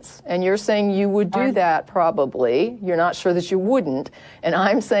evidence. And you're saying you would do that probably. You're not sure that you wouldn't. And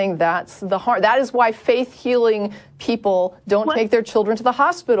I'm saying that's the harm. That is why faith-healing people don't take their children to the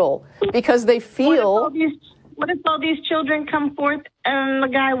hospital, because they feel... What if all these children come forth and the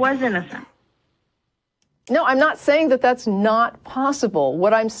guy was innocent? No, I'm not saying that that's not possible.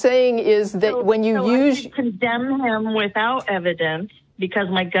 What I'm saying is that when you use... I condemn him without evidence because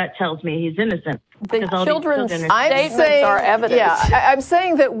my gut tells me he's innocent. The children's statements are evidence. Yeah, I'm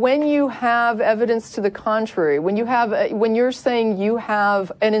saying that when you have evidence to the contrary, when you're saying you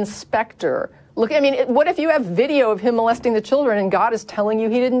have an inspector... Look, I mean, what if you have video of him molesting the children and God is telling you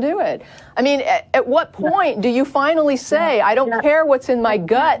he didn't do it? I mean, at what point do you finally say, I don't care what's in my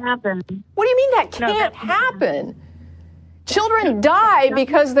gut? What do you mean that can't happen? Children die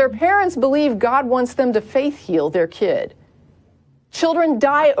because their parents believe God wants them to faith heal their kid. Children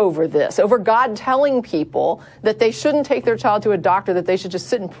die over this, over God telling people that they shouldn't take their child to a doctor, that they should just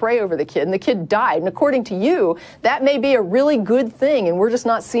sit and pray over the kid, and the kid died. And according to you, that may be a really good thing, and we're just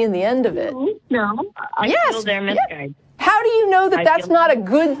not seeing the end of it. No, I feel they're misguided. How do you know that that's not a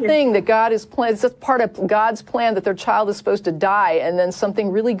good thing that God is planned? It's just part of God's plan that their child is supposed to die, and then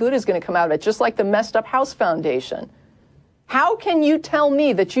something really good is going to come out of it, just like the messed up house foundation. How can you tell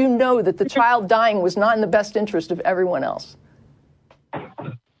me that you know that the child dying was not in the best interest of everyone else?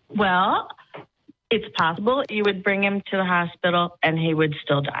 Well, it's possible you would bring him to the hospital and he would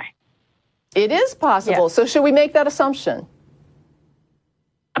still die. It is possible. So should we make that assumption?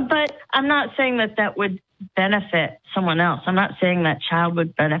 But I'm not saying that that would benefit someone else. I'm not saying that child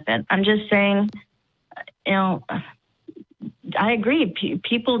would benefit. I'm just saying, you know, I agree.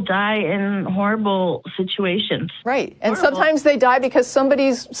 People die in horrible situations. Right. And sometimes they die because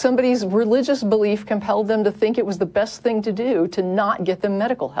somebody's religious belief compelled them to think it was the best thing to do to not get them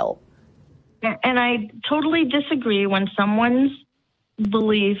medical help. And I totally disagree when someone's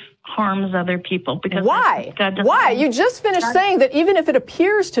belief harms other people. Because why? Why? You just finished saying that even if it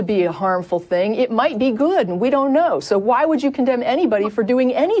appears to be a harmful thing, it might be good, and we don't know. So why would you condemn anybody for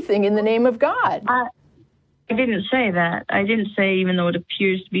doing anything in the name of God? I didn't say that. I didn't say even though it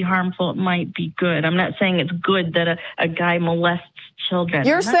appears to be harmful, it might be good. I'm not saying it's good that a guy molests children.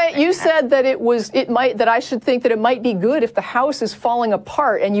 You said that that I should think that it might be good if the house is falling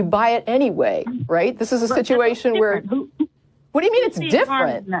apart and you buy it anyway, right? This is a situation where. What do you mean it's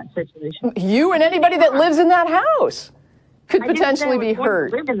different? In that situation? You and anybody that lives in that house could potentially be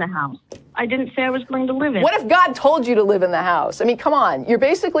hurt. I didn't say I was going to live in the house. I didn't say I was going to live in it. What if God told you to live in the house? I mean, come on. You're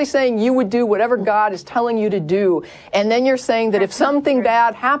basically saying you would do whatever God is telling you to do. And then you're saying that if something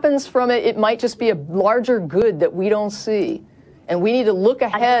bad happens from it, it might just be a larger good that we don't see. And we need to look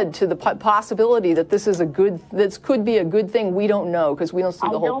ahead to the possibility that this could be a good thing we don't know because we don't see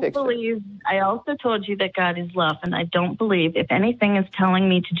the whole picture. I also told you that God is love, and I don't believe if anything is telling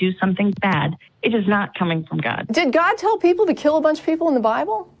me to do something bad, it is not coming from God. Did God tell people to kill a bunch of people in the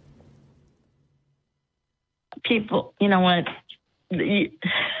Bible? People, you know what? Did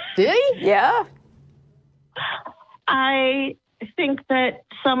he? Yeah. I think that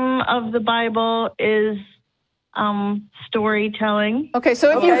some of the Bible is storytelling. Okay,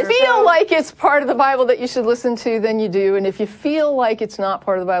 so if you feel like it's part of the Bible that you should listen to, then you do. And if you feel like it's not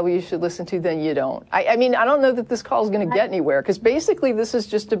part of the Bible you should listen to, then you don't. I mean, I don't know that this call is going to get anywhere because basically this is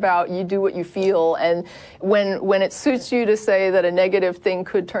just about you do what you feel. And when it suits you to say that a negative thing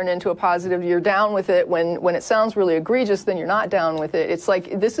could turn into a positive, you're down with it. When it sounds really egregious, then you're not down with it. It's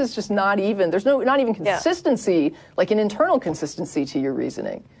like this is just not even, there's not even consistency, like an internal consistency to your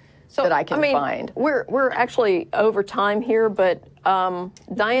reasoning. So, that I can find. We're actually over time here, but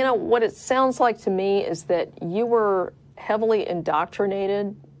Diana, what it sounds like to me is that you were heavily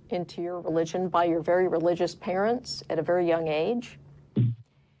indoctrinated into your religion by your very religious parents at a very young age,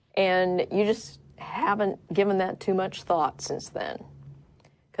 and you just haven't given that too much thought since then.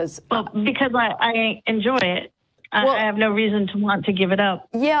 Because I enjoy it. I have no reason to want to give it up.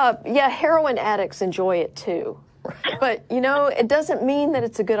 Yeah, heroin addicts enjoy it too. But, you know, it doesn't mean that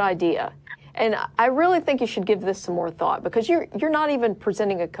it's a good idea. And I really think you should give this some more thought because you're not even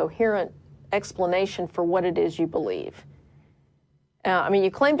presenting a coherent explanation for what it is you believe. I mean, you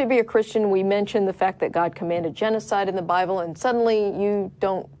claim to be a Christian. We mentioned the fact that God commanded genocide in the Bible, and suddenly you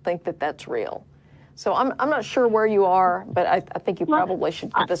don't think that that's real. So I'm not sure where you are, but I think you probably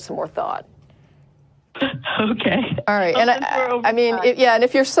should give this some more thought. Okay. All right. And I mean, and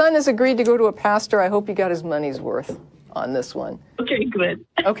if your son has agreed to go to a pastor, I hope you got his money's worth on this one. Okay, good.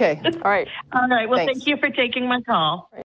 Okay. All right. All right. Well, thank you for taking my call.